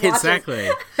first time watches. Exactly.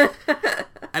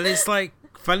 And it's like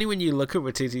funny when you look at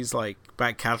Waititi's like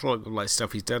back catalogue of like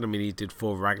stuff he's done. I mean, he did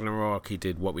Thor Ragnarok, he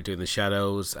did What We Do in the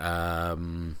Shadows,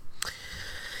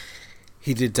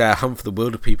 he did Hunt for the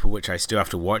Wilder People, which I still have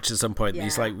to watch at some point. Yeah.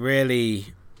 These like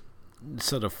really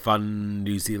sort of fun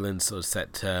New Zealand sort of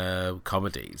set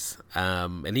comedies,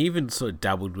 and he even sort of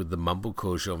dabbled with the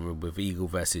mumblecore genre with Eagle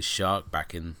versus Shark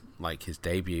back in like his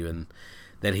debut, and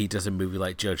then he does a movie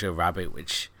like Jojo Rabbit,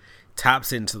 which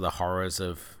taps into the horrors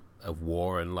of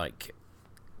war and like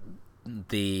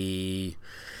the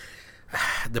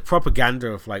propaganda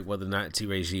of like what the Nazi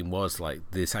regime was, like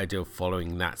this idea of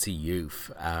following Nazi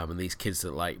youth, and these kids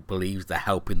that like believe they're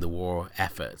helping the war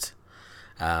effort,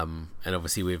 and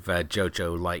obviously with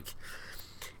Jojo like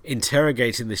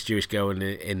interrogating this Jewish girl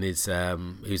in his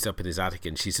who's up in his attic,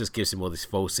 and she just gives him all this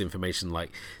false information,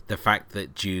 like the fact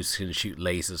that Jews can shoot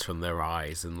lasers from their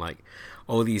eyes, and like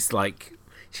all these like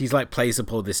she's like plays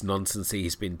up all this nonsense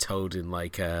he's been told in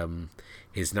like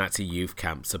his Nazi youth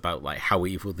camps about like how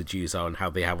evil the Jews are and how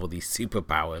they have all these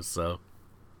superpowers. So,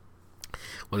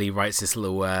 well, he writes this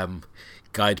little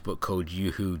guidebook called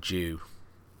Yoo-Hoo Jew.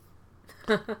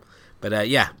 But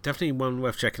yeah, definitely one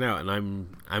worth checking out, and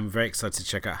I'm very excited to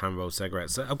check out Hand Rolled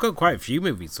Cigarettes. So I've got quite a few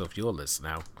movies off your list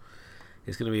now.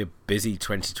 It's going to be a busy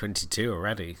 2022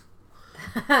 already.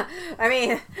 I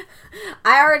mean,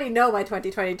 I already know my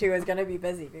 2022 is going to be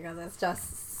busy because it's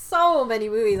just so many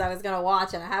movies I was gonna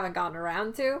watch and I haven't gotten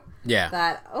around to. Yeah.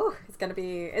 That it's gonna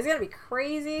be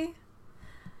crazy.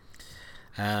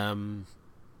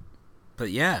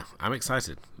 But yeah, I'm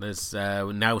excited. There's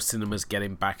now cinema's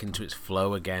getting back into its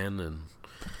flow again, and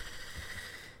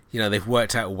you know they've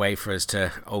worked out a way for us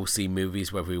to all see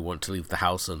movies whether we want to leave the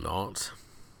house or not.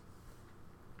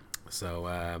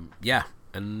 So yeah,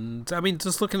 And I mean,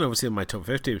 just looking obviously at my top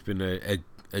 50, it's been a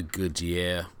good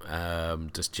year,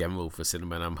 just general for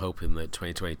cinema, and I'm hoping that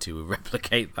 2022 will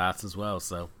replicate that as well.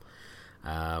 So,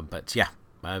 but yeah,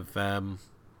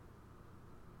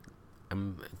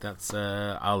 that's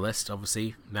our list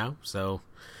obviously now. So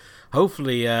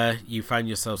hopefully you find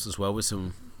yourselves as well with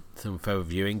some further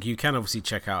viewing. You can obviously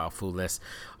check out our full list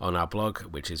on our blog,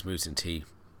 which is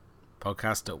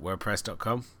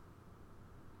moviesandteapodcast.wordpress.com.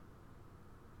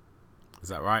 Is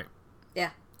that right?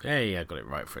 Yeah. Hey, I got it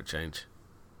right for a change.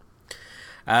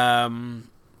 And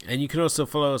you can also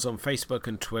follow us on Facebook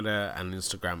and Twitter and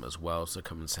Instagram as well, so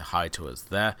come and say hi to us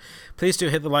there. Please do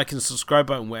hit the like and subscribe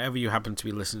button wherever you happen to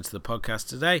be listening to the podcast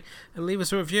today, and leave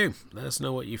us a review. Let us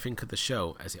know what you think of the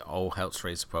show, as it all helps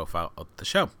raise the profile of the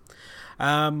show.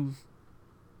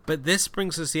 But this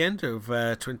brings us the end of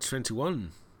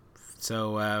 2021.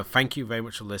 So thank you very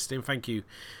much for listening. Thank you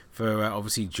for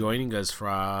obviously joining us for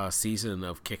our season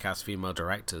of Kick-Ass Female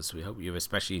Directors. We hope you've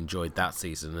especially enjoyed that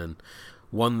season, and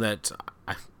one that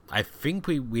I think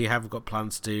we have got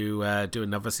plans to do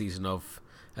another season of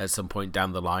at some point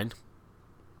down the line.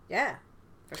 Yeah,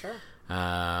 for sure.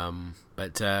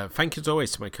 But thank you as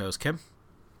always to my co-host Kim.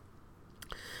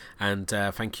 And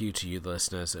thank you to you, the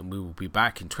listeners. And we will be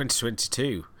back in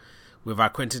 2022 with our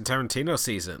Quentin Tarantino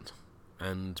season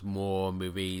and more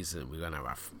movies. And we're going to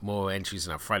have more entries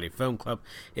in our Friday Film Club.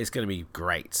 It's going to be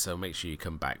great. So make sure you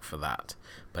come back for that.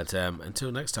 But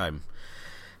until next time,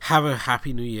 have a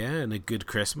happy new year and a good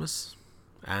Christmas.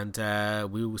 And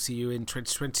we will see you in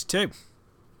 2022.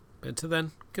 But until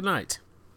then, good night.